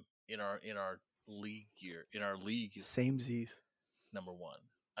took him in our league year. In our league. Same Z's. Number 1.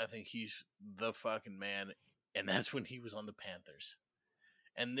 I think he's the fucking man, and that's when he was on the Panthers.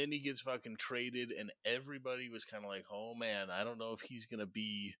 And then he gets fucking traded, and everybody was kind of like, oh, man, I don't know if he's going to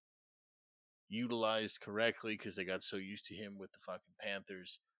be utilized correctly because they got so used to him with the fucking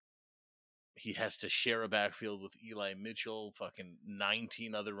Panthers. He has to share a backfield with Eli Mitchell, fucking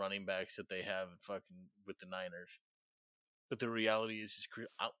 19 other running backs that they have fucking with the Niners. But the reality is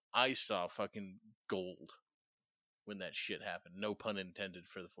I saw fucking gold when that shit happened. No pun intended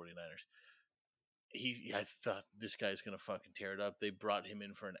for the 49ers. I thought this guy's going to fucking tear it up. They brought him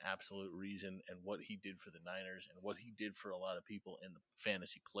in for an absolute reason, and what he did for the Niners and what he did for a lot of people in the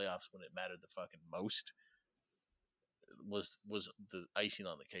fantasy playoffs when it mattered the fucking most was the icing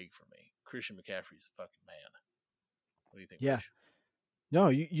on the cake for me. Christian McCaffrey's the fucking man. What do you think? Yeah. Fish? No,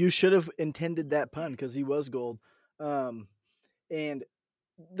 you should have intended that pun because he was gold. And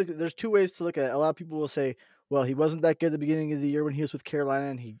there's two ways to look at it. A lot of people will say, well, he wasn't that good at the beginning of the year when he was with Carolina,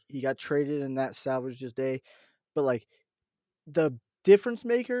 and he got traded, and that salvaged his day. But, the difference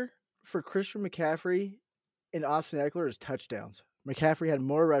maker for Christian McCaffrey and Austin Eckler is touchdowns. McCaffrey had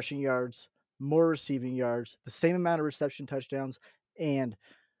more rushing yards, more receiving yards, the same amount of reception touchdowns, and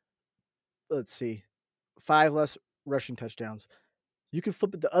let's see, 5 less rushing touchdowns. You could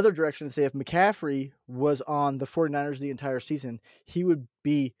flip it the other direction and say if McCaffrey was on the 49ers the entire season, he would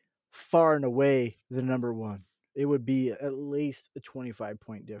be far and away the number one. It would be at least a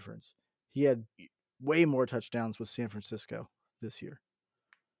 25-point difference. He had way more touchdowns with San Francisco this year.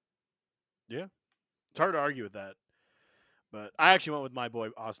 Yeah. It's hard to argue with that. But I actually went with my boy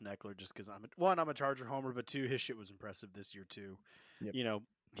Austin Eckler just because I'm a Charger homer, but 2, his shit was impressive this year too. Yep. You know,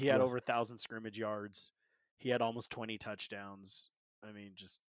 he had over 1,000 scrimmage yards. He had almost 20 touchdowns. I mean,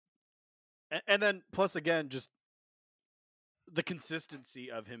 just and then plus again, just the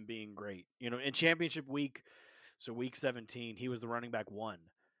consistency of him being great. You know, in championship week, so week 17, he was the running back 1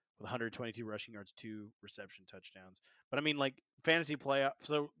 with 122 rushing yards, 2 reception touchdowns. But I mean, like fantasy playoff.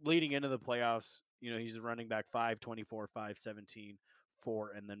 So leading into the playoffs, you know, he's a running back 5, 24, 5, 17,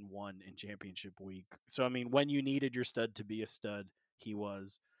 4, and then 1 in championship week. So I mean, when you needed your stud to be a stud, he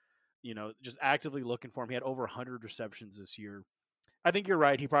was. You know, just actively looking for him. He had over 100 receptions this year. I think you're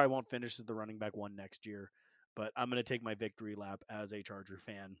right. He probably won't finish as the running back 1 next year, but I'm going to take my victory lap as a Charger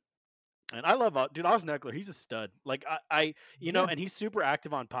fan. And I love, dude, Austin Eckler. He's a stud. Like you know, and he's super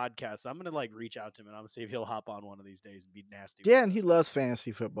active on podcasts. So I'm going to like reach out to him and I'm going to see if he'll hop on one of these days and be nasty. Yeah, and he loves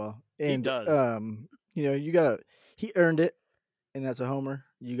fantasy football. And, he does. You know, he earned it. And as a homer,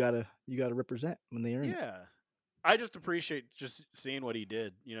 you gotta represent when they earn it. Yeah. I just appreciate just seeing what he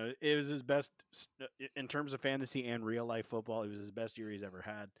did. You know, it was his best in terms of fantasy and real life football. It was his best year he's ever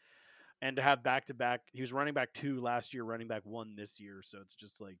had. And to have back-to-back, he was running back 2 last year, running back 1 this year. So it's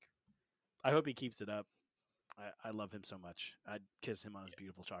just like, I hope he keeps it up. I love him so much. I'd kiss him on his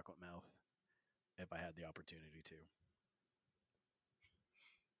beautiful chocolate mouth if I had the opportunity to.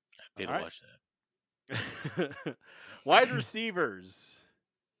 I did watch that. Wide receivers.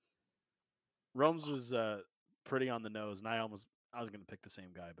 Rome's was pretty on the nose, and I was going to pick the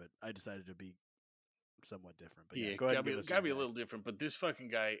same guy, but I decided to be somewhat different. But yeah, go ahead. Gotta be a little different. But this fucking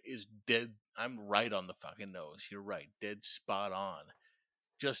guy is dead. I'm right on the fucking nose. You're right, dead spot on.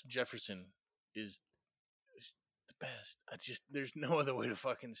 Justin Jefferson is the best. There's no other way to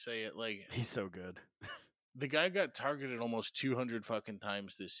fucking say it. Like, he's so good. The guy got targeted almost 200 fucking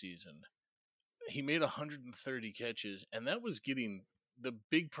times this season. He made 130 catches, and that was getting the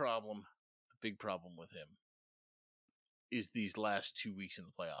big problem. The big problem with him is these last 2 weeks in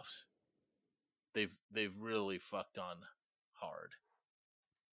the playoffs. They've really fucked on hard.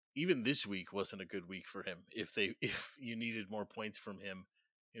 Even this week wasn't a good week for him. If you needed more points from him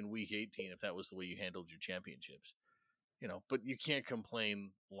in week 18, if that was the way you handled your championships, you know, but you can't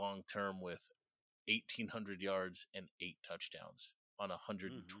complain long term with 1,800 yards and 8 touchdowns on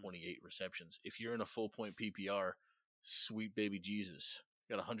 128 receptions. If you're in a full point PPR, sweet baby Jesus,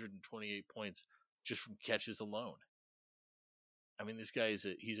 got 128 points just from catches alone. I mean, this guy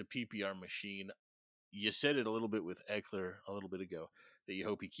he's a PPR machine. You said it a little bit with Eckler a little bit ago that you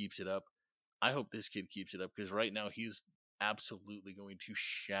hope he keeps it up. I hope this kid keeps it up because right now he's absolutely going to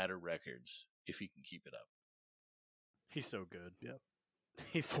shatter records if he can keep it up. He's so good. Yeah.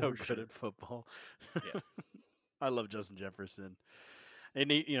 He's so good at football. Yeah. I love Justin Jefferson.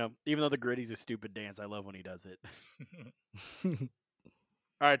 And he, you know, even though the gritty's a stupid dance, I love when he does it.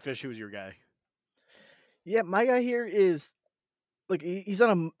 All right, Fish, who's your guy? Yeah, my guy here is like he's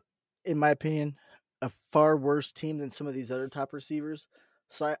on in my opinion, a far worse team than some of these other top receivers.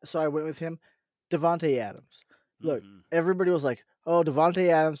 So I went with him, Davante Adams. Look, everybody was like, "Oh, Davante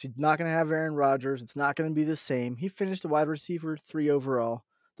Adams, he's not going to have Aaron Rodgers. It's not going to be the same." He finished the wide receiver 3 overall.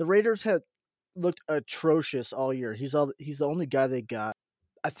 The Raiders had looked atrocious all year. He's the only guy they got.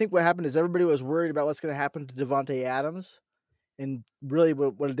 I think what happened is everybody was worried about what's going to happen to Davante Adams, and really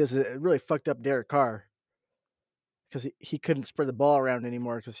what it is it really fucked up Derek Carr because he couldn't spread the ball around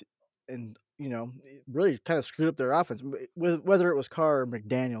anymore and you know, it really kind of screwed up their offense. Whether it was Carr or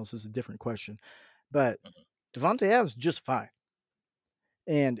McDaniels is a different question, but Davante Adams just fine.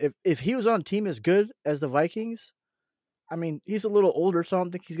 And if he was on a team as good as the Vikings, I mean, he's a little older, so I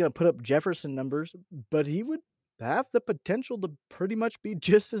don't think he's going to put up Jefferson numbers, but he would have the potential to pretty much be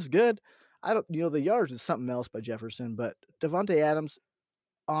just as good. The yards is something else by Jefferson, but Davante Adams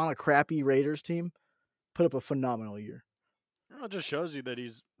on a crappy Raiders team put up a phenomenal year. Well, it just shows you that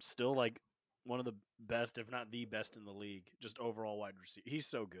he's still like one of the best, if not the best in the league, just overall wide receiver. He's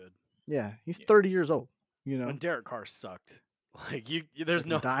so good. Yeah, he's 30 years old. You know, when Derek Carr sucked, like there's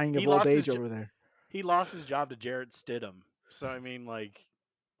no dying of old age over there. He lost his job to Jarrett Stidham, so I mean, like,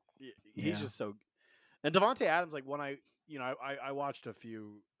 he's just so. And Davante Adams, like when I watched a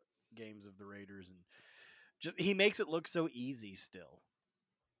few games of the Raiders, and just he makes it look so easy still.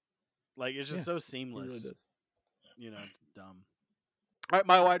 Like it's just Yeah, so He really seamless. does. It's dumb. All right,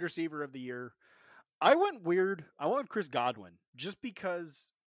 my wide receiver of the year. I went weird. I went with Chris Godwin just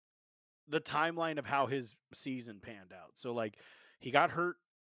because the timeline of how his season panned out. So like he got hurt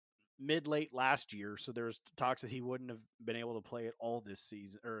mid-late last year, so there was talks that he wouldn't have been able to play it all this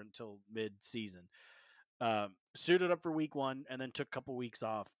season or until mid-season. Suited up for week 1 and then took a couple weeks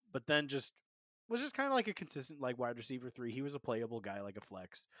off, but then was just kind of like a consistent like wide receiver 3. He was a playable guy, like a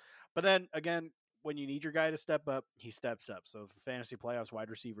flex. But then again, when you need your guy to step up, he steps up. So for fantasy playoffs, wide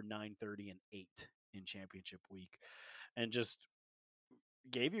receiver 9, 30, and 8 in championship week, and just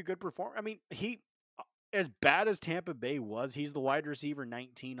gave you a good performance. I mean, he as bad as Tampa Bay was, he's the wide receiver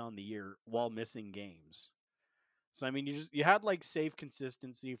 19 on the year while missing games. So I mean, you had like safe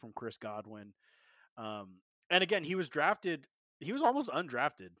consistency from Chris Godwin. And again, he was drafted. He was almost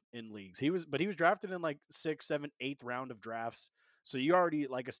undrafted in leagues. He was drafted in like 6th, 7th, 8th round of drafts. So you already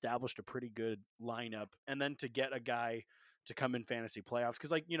like established a pretty good lineup. And then to get a guy to come in fantasy playoffs,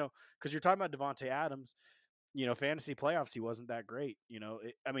 because because you're talking about Devontae Adams, fantasy playoffs, he wasn't that great.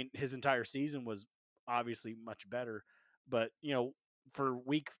 I mean, his entire season was obviously much better, but for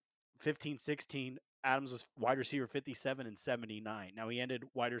week 15, 16, Adams was wide receiver 57 and 79. Now he ended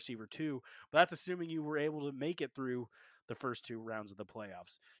wide receiver 2, but that's assuming you were able to make it through the first 2 rounds of the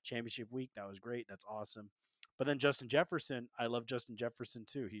playoffs. Championship week, that was great. That's awesome. But then Justin Jefferson, I love Justin Jefferson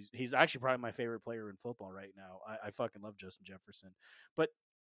too. He's actually probably my favorite player in football right now. I fucking love Justin Jefferson. But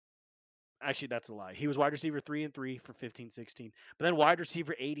actually, that's a lie. He was wide receiver 3 and 3 for 15, 16, but then wide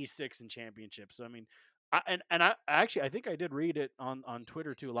receiver 86 in championship. So I mean, I think I did read it on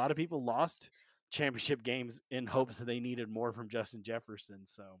Twitter too. A lot of people lost championship games in hopes that they needed more from Justin Jefferson.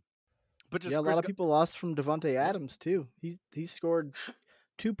 So, but just Yeah, a lot of people lost from Devontae Adams too. He scored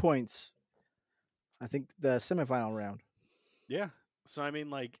 2 points, I think, the semifinal round. Yeah. So I mean,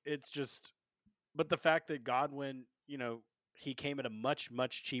 like it's just, but the fact that Godwin, he came at a much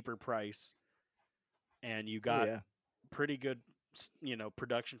cheaper price, and you got pretty good,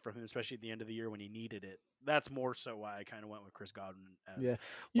 production from him, especially at the end of the year when he needed it. That's more so why I kind of went with Chris Godwin. As You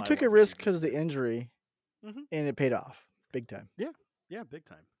my took a wide risk receiver. because of the injury, Mhm. and it paid off big time. Yeah, big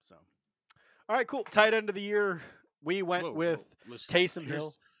time. So, all right, cool. Tight end of the year, we went with Listen, Taysom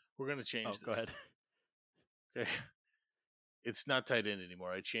Hill. We're gonna change this. Go ahead. Okay. It's not tight end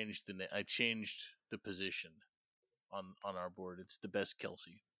anymore. I changed the position on our board. It's the best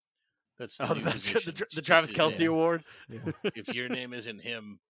Kelsey. That's the new position. The Travis Kelce Award. Yeah. If your name isn't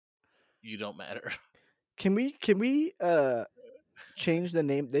him, you don't matter. Can we change the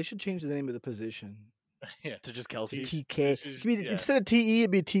name? They should change the name of the position. Yeah. To just Kelsey. TK. Instead of TE,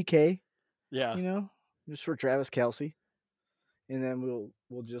 it'd be TK. Yeah. Just for Travis Kelce, and then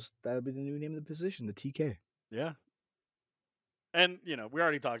we'll just that'll be the new name of the position, the TK. Yeah. And we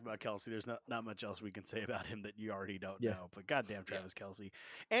already talked about Kelsey. There's not much else we can say about him that you already don't know. But goddamn, Travis Kelce,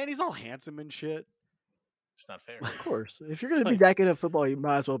 and he's all handsome and shit. It's not fair. Of course, if you're gonna be that good at football, you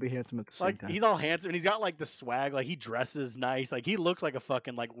might as well be handsome at the same time. He's all handsome, and he's got like the swag. Like he dresses nice. Like he looks like a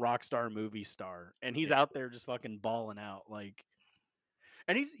fucking like rock star movie star, and he's out there just fucking balling out. Like,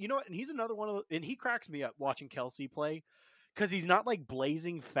 and he's and he's another one of the, and he cracks me up watching Kelsey play because he's not like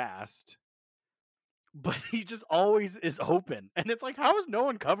blazing fast, but he just always is open, and it's like, how is no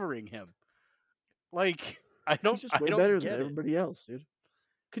one covering him? Like, I don't. He's just way I don't better get than it. everybody else, dude.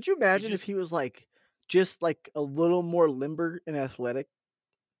 Could you imagine if he was like just like a little more limber and athletic?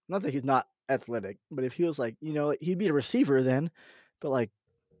 Not that he's not athletic, but if he was like, he'd be a receiver then, but like,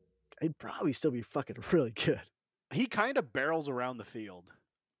 he'd probably still be fucking really good. He kind of barrels around the field.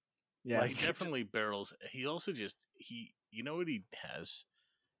 Yeah, He definitely barrels. He also you know what he has?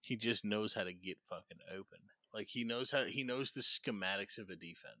 He just knows how to get fucking open. Like he knows the schematics of a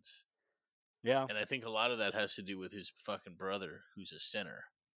defense. Yeah. And I think a lot of that has to do with his fucking brother, who's a center.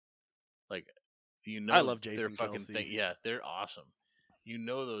 Like, I love Jason their fucking Kelce. thing. Yeah, they're awesome.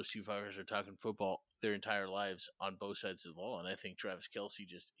 Those two fuckers are talking football their entire lives on both sides of the ball. And I think Travis Kelce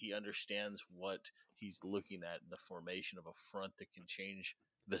he understands what he's looking at in the formation of a front that can change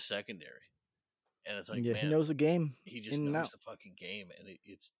the secondary. And it's like, man, he knows the game. He just knows the fucking game, and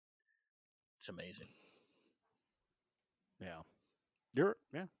it's amazing. Yeah. You're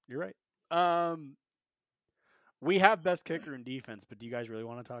right. We have best kicker in defense, but do you guys really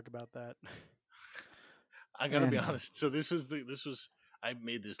want to talk about that? I gotta be honest. So this was I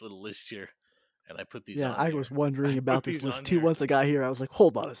made this little list here, and I put these. Yeah, on I there. was wondering about this list too. here. Once I got here, I was like,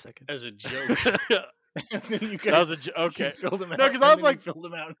 hold on a second. As a joke. And then you guys, that was a okay. You filled them out. No, because I was like, filled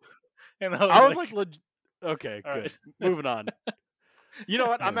them out, and I was like okay, all good. right. Moving on. You know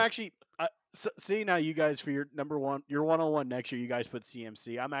what? I'm Yeah. actually see now. You guys for your number one, your 101 next year. You guys put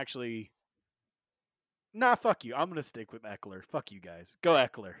CMC. I'm actually fuck you. I'm gonna stick with Eckler. Fuck you guys. Go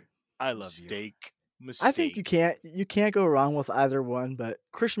Eckler. I love you. Mistake. I think you can't go wrong with either one, but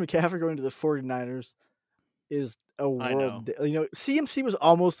Christian McCaffrey going to the 49ers is a I know. world. CMC was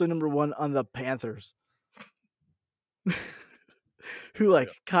almost the number one on the Panthers, who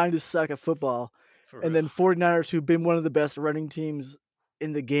kind of suck at football, and then 49ers, who've been one of the best running teams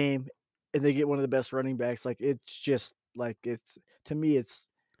in the game, and they get one of the best running backs. It's just it's to me, it's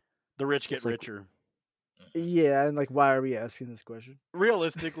The rich get it's like- richer. yeah, and why are we asking this question?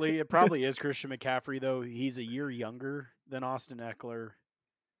 Realistically, it probably is Christian McCaffrey, though. He's a year younger than Austin Eckler.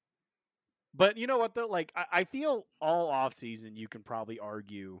 But you know what, though? I feel all offseason you can probably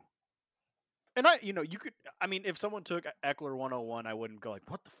argue. And you could, if someone took Eckler 101, I wouldn't go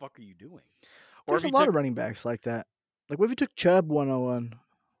what the fuck are you doing? Or There's if a you lot took, of running backs like that. What if you took Chubb 101?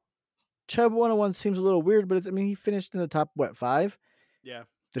 Chubb 101 seems a little weird, but he finished in the top, 5? yeah.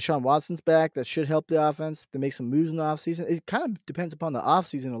 Deshaun Watson's back. That should help the offense. They make some moves in the offseason. It kind of depends upon the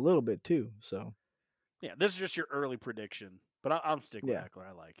offseason a little bit, too. So, Yeah, this is just your early prediction. But I'm sticking with Yeah. Eckler.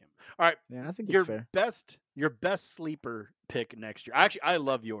 I like him. All right. yeah, I think Your it's fair. your best sleeper pick next year. Actually, I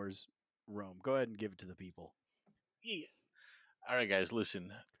love yours, Rome. Go ahead and give it to the people. Yeah. All right, guys,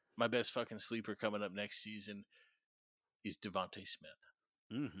 listen. My best fucking sleeper coming up next season is Devontae Smith.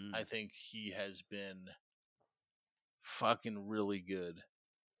 Mm-hmm. I think he has been fucking really good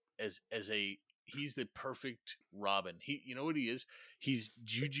he's the perfect Robin. You know what he is? He's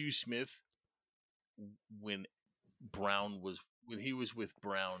Juju Smith when he was with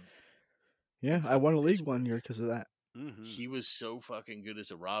Brown. Yeah, I won a league one year because of that. Mm-hmm. He was so fucking good as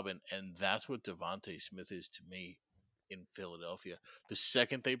a Robin, and that's what Devontae Smith is to me in Philadelphia. The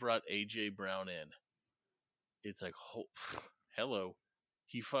second they brought AJ Brown in, it's like, hello.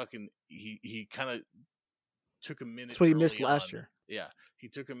 He kind of took a minute. That's what he early missed last on. year. Yeah, he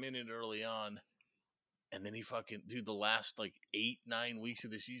took a minute early on, and then he fucking the last 8-9 weeks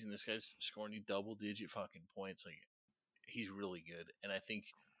of the season, this guy's scoring you double-digit fucking points. He's really good, and I think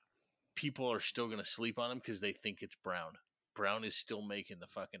people are still gonna sleep on him because they think it's Brown. Brown is still making the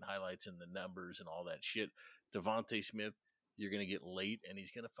fucking highlights and the numbers and all that shit. Devontae Smith, you're gonna get late, and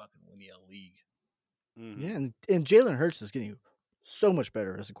he's gonna fucking win you a league. Mm-hmm. Yeah, and Jalen Hurts is getting so much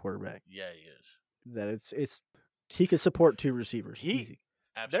better as a quarterback Yeah, he is. that he could support two receivers. Easy.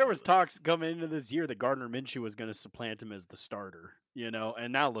 Absolutely. There was talks coming into this year that Gardner Minshew was going to supplant him as the starter,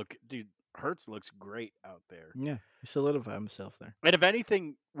 and now look, dude, Hurts looks great out there. Yeah, he solidified himself there. And if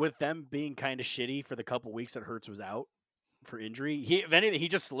anything, with them being kind of shitty for the couple weeks that Hurts was out for injury, if anything, he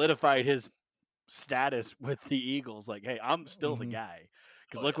just solidified his status with the Eagles. Hey, I'm still the guy.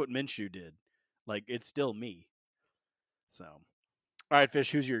 Because look what Minshew did. It's still me. So, all right,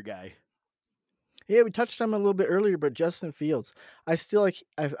 Fish, who's your guy? Yeah, we touched on him a little bit earlier, but Justin Fields, I feel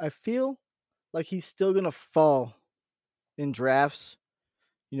like he's still gonna fall in drafts,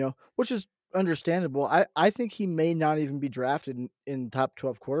 which is understandable. I think he may not even be drafted in top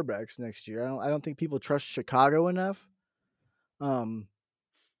 12 quarterbacks next year. I don't think people trust Chicago enough.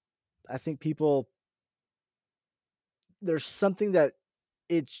 I think there's something that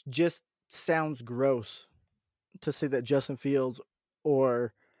it just sounds gross to say that Justin Fields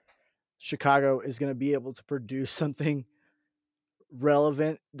or Chicago is going to be able to produce something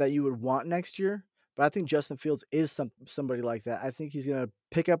relevant that you would want next year. But I think Justin Fields is somebody like that. I think he's going to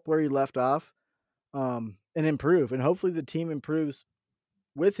pick up where he left off and improve. And hopefully the team improves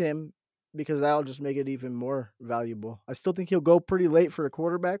with him because that'll just make it even more valuable. I still think he'll go pretty late for a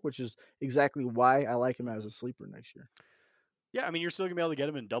quarterback, which is exactly why I like him as a sleeper next year. Yeah, you're still going to be able to get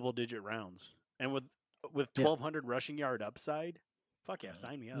him in double-digit rounds. And with 1,200 rushing yard upside, fuck yeah,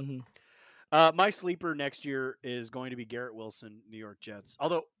 sign me up. Mm-hmm. My sleeper next year is going to be Garrett Wilson, New York Jets.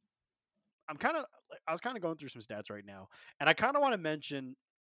 Although I was kind of going through some stats right now, and I kind of want to mention,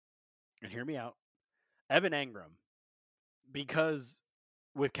 and hear me out, Evan Engram, because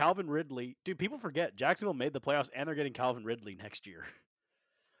with Calvin Ridley, dude, people forget Jacksonville made the playoffs, and they're getting Calvin Ridley next year.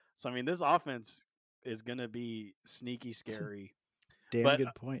 So this offense is gonna be sneaky scary. Good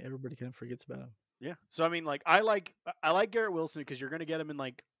point. Everybody kind of forgets about him. Yeah. So I like Garrett Wilson because you're gonna get him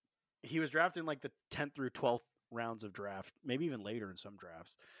in he was drafted in the 10th through 12th rounds of draft, maybe even later in some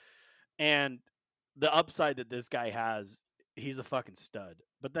drafts. And the upside that this guy has, he's a fucking stud.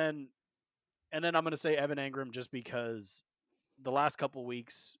 But then I'm going to say Evan Engram just because the last couple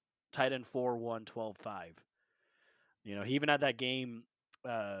weeks, tight end 4-1, 12-5. He even had that game,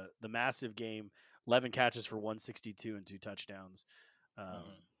 the massive game, 11 catches for 162 and 2 touchdowns.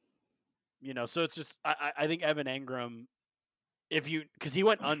 So it's just, I think Evan Engram because he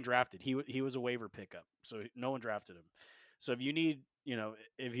went undrafted, he was a waiver pickup, so no one drafted him. So if you need,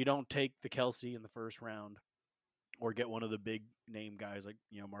 if you don't take the Kelsey in the first round, or get one of the big name guys like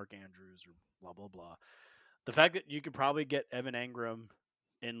Mark Andrews or blah blah blah, the fact that you could probably get Evan Engram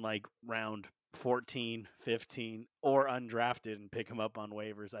in like round 14, 15, or undrafted and pick him up on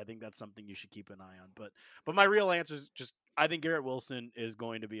waivers, I think that's something you should keep an eye on. But my real answer is just I think Garrett Wilson is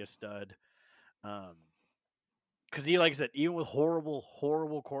going to be a stud. Because he, like I said, even with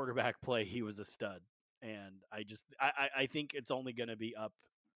horrible quarterback play, he was a stud. And I think it's only going to be up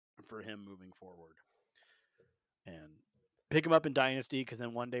for him moving forward. And pick him up in Dynasty, because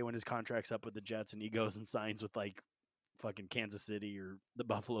then one day when his contract's up with the Jets and he goes and signs with like fucking Kansas City or the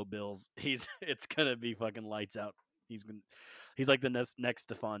Buffalo Bills, it's gonna be fucking lights out. He's like the next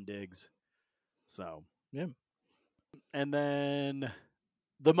Stephon Diggs. So yeah. And then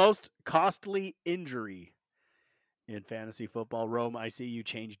the most costly injury in fantasy football. Rome, I see you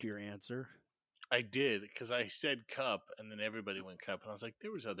changed your answer. I did, because I said Cup, and then everybody went Cup, and I was like,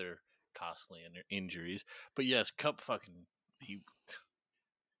 there was other costly injuries, but yes, Cup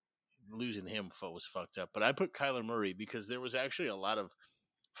losing him was fucked up. But I put Kyler Murray because there was actually a lot of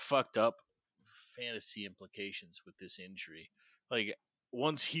fucked up fantasy implications with this injury. Like,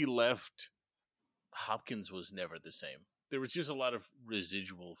 once he left, Hopkins was never the same. There was just a lot of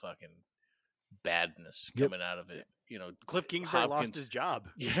residual fucking badness coming out of it. Cliff Kingsbury lost his job.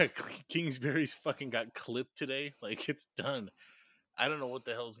 Yeah, Kingsbury's fucking got clipped today. Like, it's done. I don't know what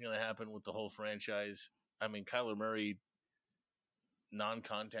the hell's going to happen with the whole franchise. I mean, Kyler Murray,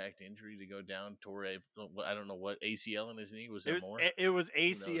 non-contact injury to go down, tore I don't know what, ACL in his knee? Was there more? It was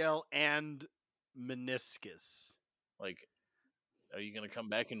ACL and meniscus. Like, are you going to come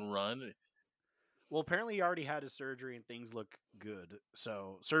back and run? Well, apparently he already had his surgery and things look good.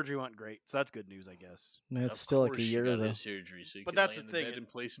 So surgery went great. So that's good news, I guess. It's still like a year though. His surgery, so but that's the thing. And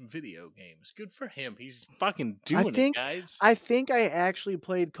play some video games. Good for him. He's fucking doing it, guys. I think I actually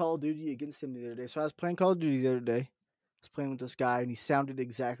played Call of Duty against him the other day. So I was playing Call of Duty the other day. I was playing with this guy, and he sounded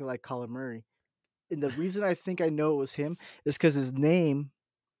exactly like Kyler Murray. And the reason I think I know it was him is because his name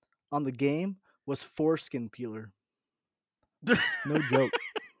on the game was Foreskin Peeler. No joke.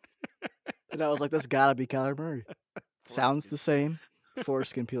 And I was like, that's gotta be Kyler Murray. Sounds the same.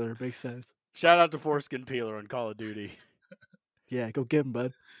 Foreskin Peeler. Makes sense. Shout out to Foreskin Peeler on Call of Duty. Yeah, go get him,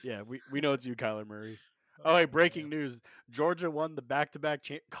 bud. Yeah, we know it's you, Kyler Murray. Oh, hey, breaking news. Georgia won the back-to-back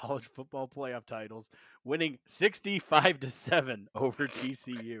college football playoff titles, winning 65-7 over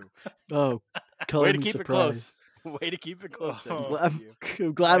TCU. Oh, way to keep it close. Way to keep it close.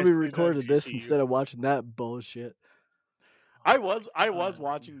 I'm glad we recorded this instead of watching that bullshit. I was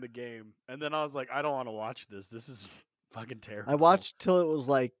watching the game, and then I was like, I don't want to watch this. This is fucking terrible. I watched till it was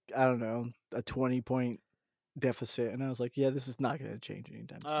like, I don't know, a 20-point deficit, and I was like, yeah, this is not going to change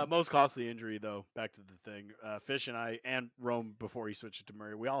anytime soon. Most costly injury, though, back to the thing. Fish and I, and Rome before he switched to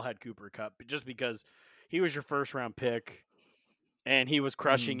Murray, we all had Cooper Kupp, just because he was your first-round pick, and he was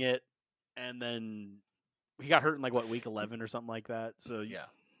crushing it, and then he got hurt in, like, week 11 or something like that. So, yeah.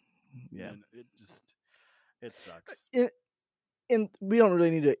 It sucks. And we don't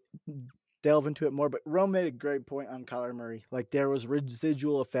really need to delve into it more, but Rome made a great point on Kyler Murray. Like, there was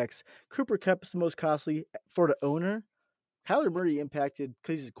residual effects. Cooper Kupp is the most costly for the owner. Kyler Murray impacted,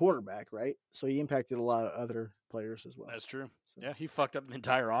 because he's a quarterback, right? So he impacted a lot of other players as well. That's true. So. Yeah, he fucked up the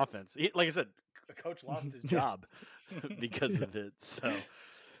entire offense. Like I said, a coach lost his job because of it. So,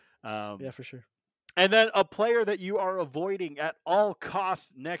 yeah, for sure. And then a player that you are avoiding at all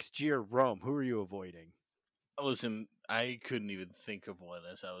costs next year, Rome. Who are you avoiding? Listen, I couldn't even think of one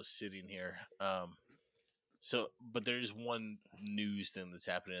as I was sitting here. But there's one news thing that's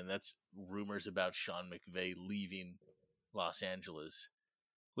happening, and that's rumors about Sean McVay leaving Los Angeles.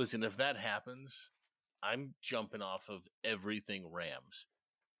 Listen, if that happens, I'm jumping off of everything Rams.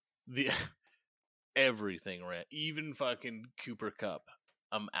 Everything Rams. Even fucking Cooper Kupp.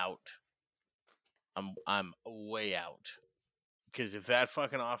 I'm out. I'm way out. Because if that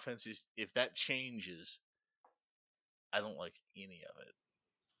fucking offense if that changes, I don't like any of it.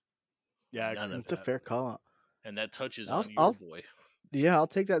 Yeah, it's a fair call. And that touches on your boy. Yeah, I'll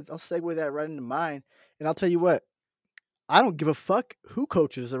take that. I'll segue that right into mine. And I'll tell you what, I don't give a fuck who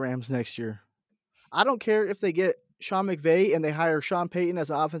coaches the Rams next year. I don't care if they get Sean McVay and they hire Sean Payton as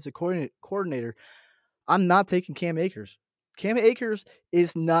an offensive coordinator. I'm not taking Cam Akers. Cam Akers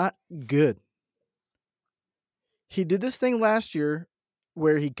is not good. He did this thing last year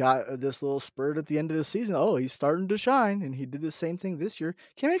where he got this little spurt at the end of the season. Oh, he's starting to shine, and he did the same thing this year.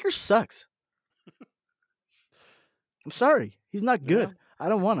 Cam Akers sucks. I'm sorry. He's not good. Yeah. I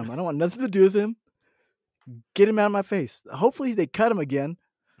don't want him. I don't want nothing to do with him. Get him out of my face. Hopefully they cut him again,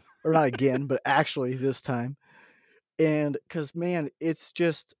 or not again, but actually this time. And because man, it's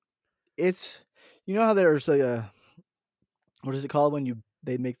you know how there's a what is it called when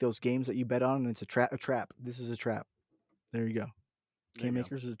they make those games that you bet on and it's a trap? A trap. This is a trap. There you go. There you go.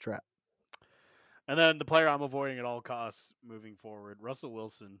 K-Makers is a trap. And then the player I'm avoiding at all costs moving forward, Russell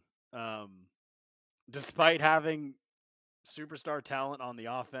Wilson. Despite having superstar talent on the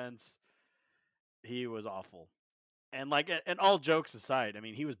offense, he was awful. And and all jokes aside, I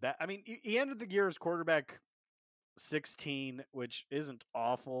mean, he was bad. I mean, he ended the year as quarterback 16, which isn't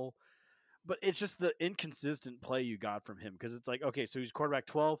awful, but it's just the inconsistent play you got from him because it's like, okay, so he's quarterback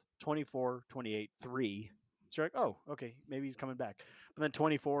 12, 24, 28, 3. So you're like, oh, okay, maybe he's coming back. But then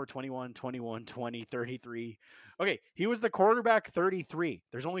 24, 21, 21, 20, 33. Okay, he was the quarterback 33.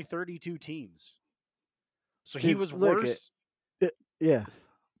 There's only 32 teams. So he was worse. Yeah.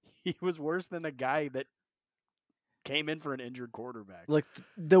 He was worse than a guy that came in for an injured quarterback. Like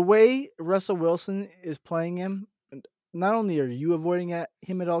the way Russell Wilson is playing him, not only are you avoiding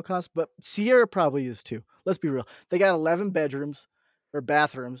him at all costs, but Sierra probably is too. Let's be real. They got 11 bedrooms or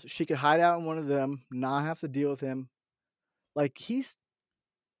bathrooms. She could hide out in one of them, not have to deal with him. Like, he's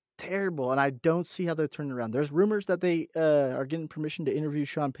terrible, and I don't see how they're turning around. There's rumors that they are getting permission to interview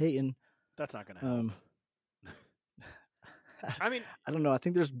Sean Payton. That's not going to help. I mean, I don't know. I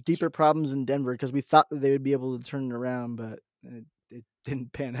think there's deeper problems in Denver because we thought that they would be able to turn it around, but it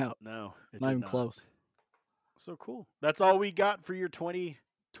didn't pan out. No, not even close. So cool. That's all we got for your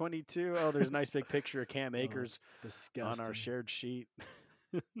 2022. Oh, there's a nice big picture of Cam Akers on our shared sheet.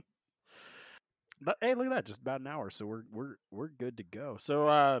 But hey, look at that! Just about an hour, so we're good to go.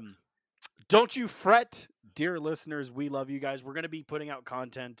 So don't you fret, dear listeners. We love you guys. We're going to be putting out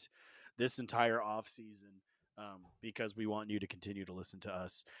content this entire off season. Because we want you to continue to listen to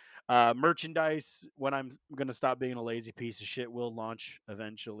us. Merchandise, when I'm going to stop being a lazy piece of shit, will launch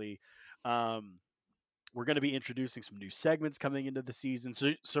eventually. We're going to be introducing some new segments coming into the season.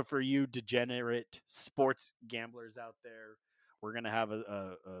 So for you degenerate sports gamblers out there, we're going to have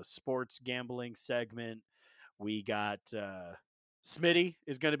a sports gambling segment. We got Smitty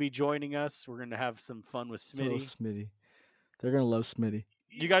is going to be joining us. We're going to have some fun with Smitty. Smitty. They're going to love Smitty.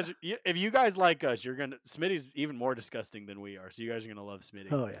 You guys, if you guys like us, you're gonna. Smitty's even more disgusting than we are, so you guys are gonna love Smitty.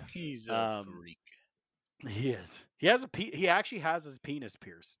 Oh yeah, he's a freak. He is. He actually has his penis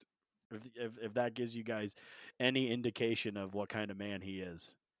pierced. If that gives you guys any indication of what kind of man he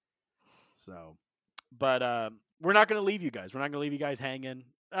is. So, but we're not gonna leave you guys. We're not gonna leave you guys hanging.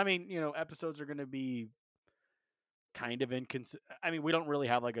 I mean, episodes are gonna be kind of inconsistent. I mean, we don't really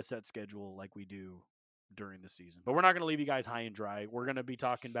have like a set schedule like we do during the season, but we're not going to leave you guys high and dry. We're going to be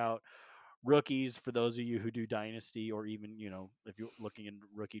talking about rookies for those of you who do dynasty, or even if you're looking in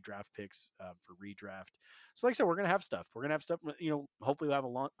rookie draft picks for redraft. So like I said, we're going to have stuff. Hopefully we'll have a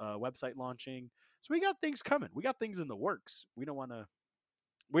website launching. So we got things coming. We got things in the works. We're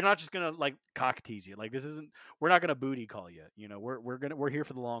not just going to like cock tease you. Like we're not going to booty call you. We're here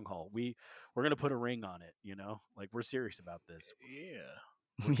for the long haul. We're going to put a ring on it. Like we're serious about this. Yeah.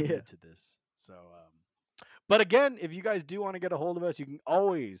 We're committed to this. So, but again, if you guys do want to get a hold of us, you can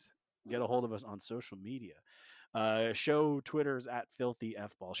always get a hold of us on social media. Show Twitter's at Filthy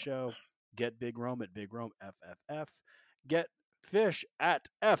F Ball Show. Get Big Rome at Big Rome FFF. Get Fish at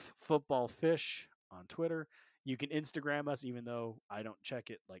F Football Fish on Twitter. You can Instagram us, even though I don't check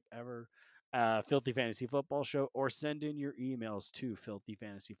it like ever. Filthy Fantasy Football Show, or send in your emails to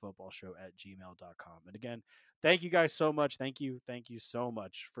filthyfantasyfootballshow@gmail.com. And again, thank you guys so much. Thank you so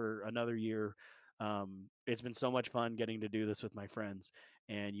much for another year. It's been so much fun getting to do this with my friends,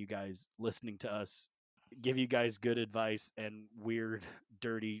 and you guys listening to us give you guys good advice and weird,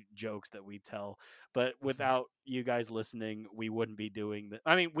 dirty jokes that we tell. But without you guys listening, we wouldn't be doing that.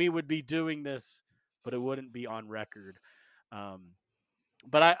 I mean, we would be doing this, but it wouldn't be on record.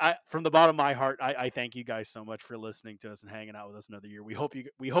 But I from the bottom of my heart, I thank you guys so much for listening to us and hanging out with us another year. We hope you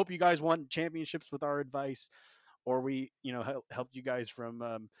guys won championships with our advice, or we helped you guys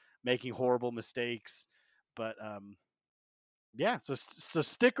from making horrible mistakes. But yeah, so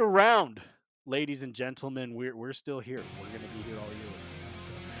stick around, ladies and gentlemen. We're still here. We're gonna be here all year.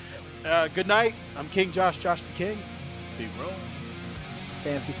 So good night. I'm King Josh the King. Big Rome.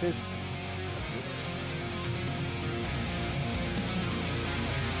 Fantasy Fish.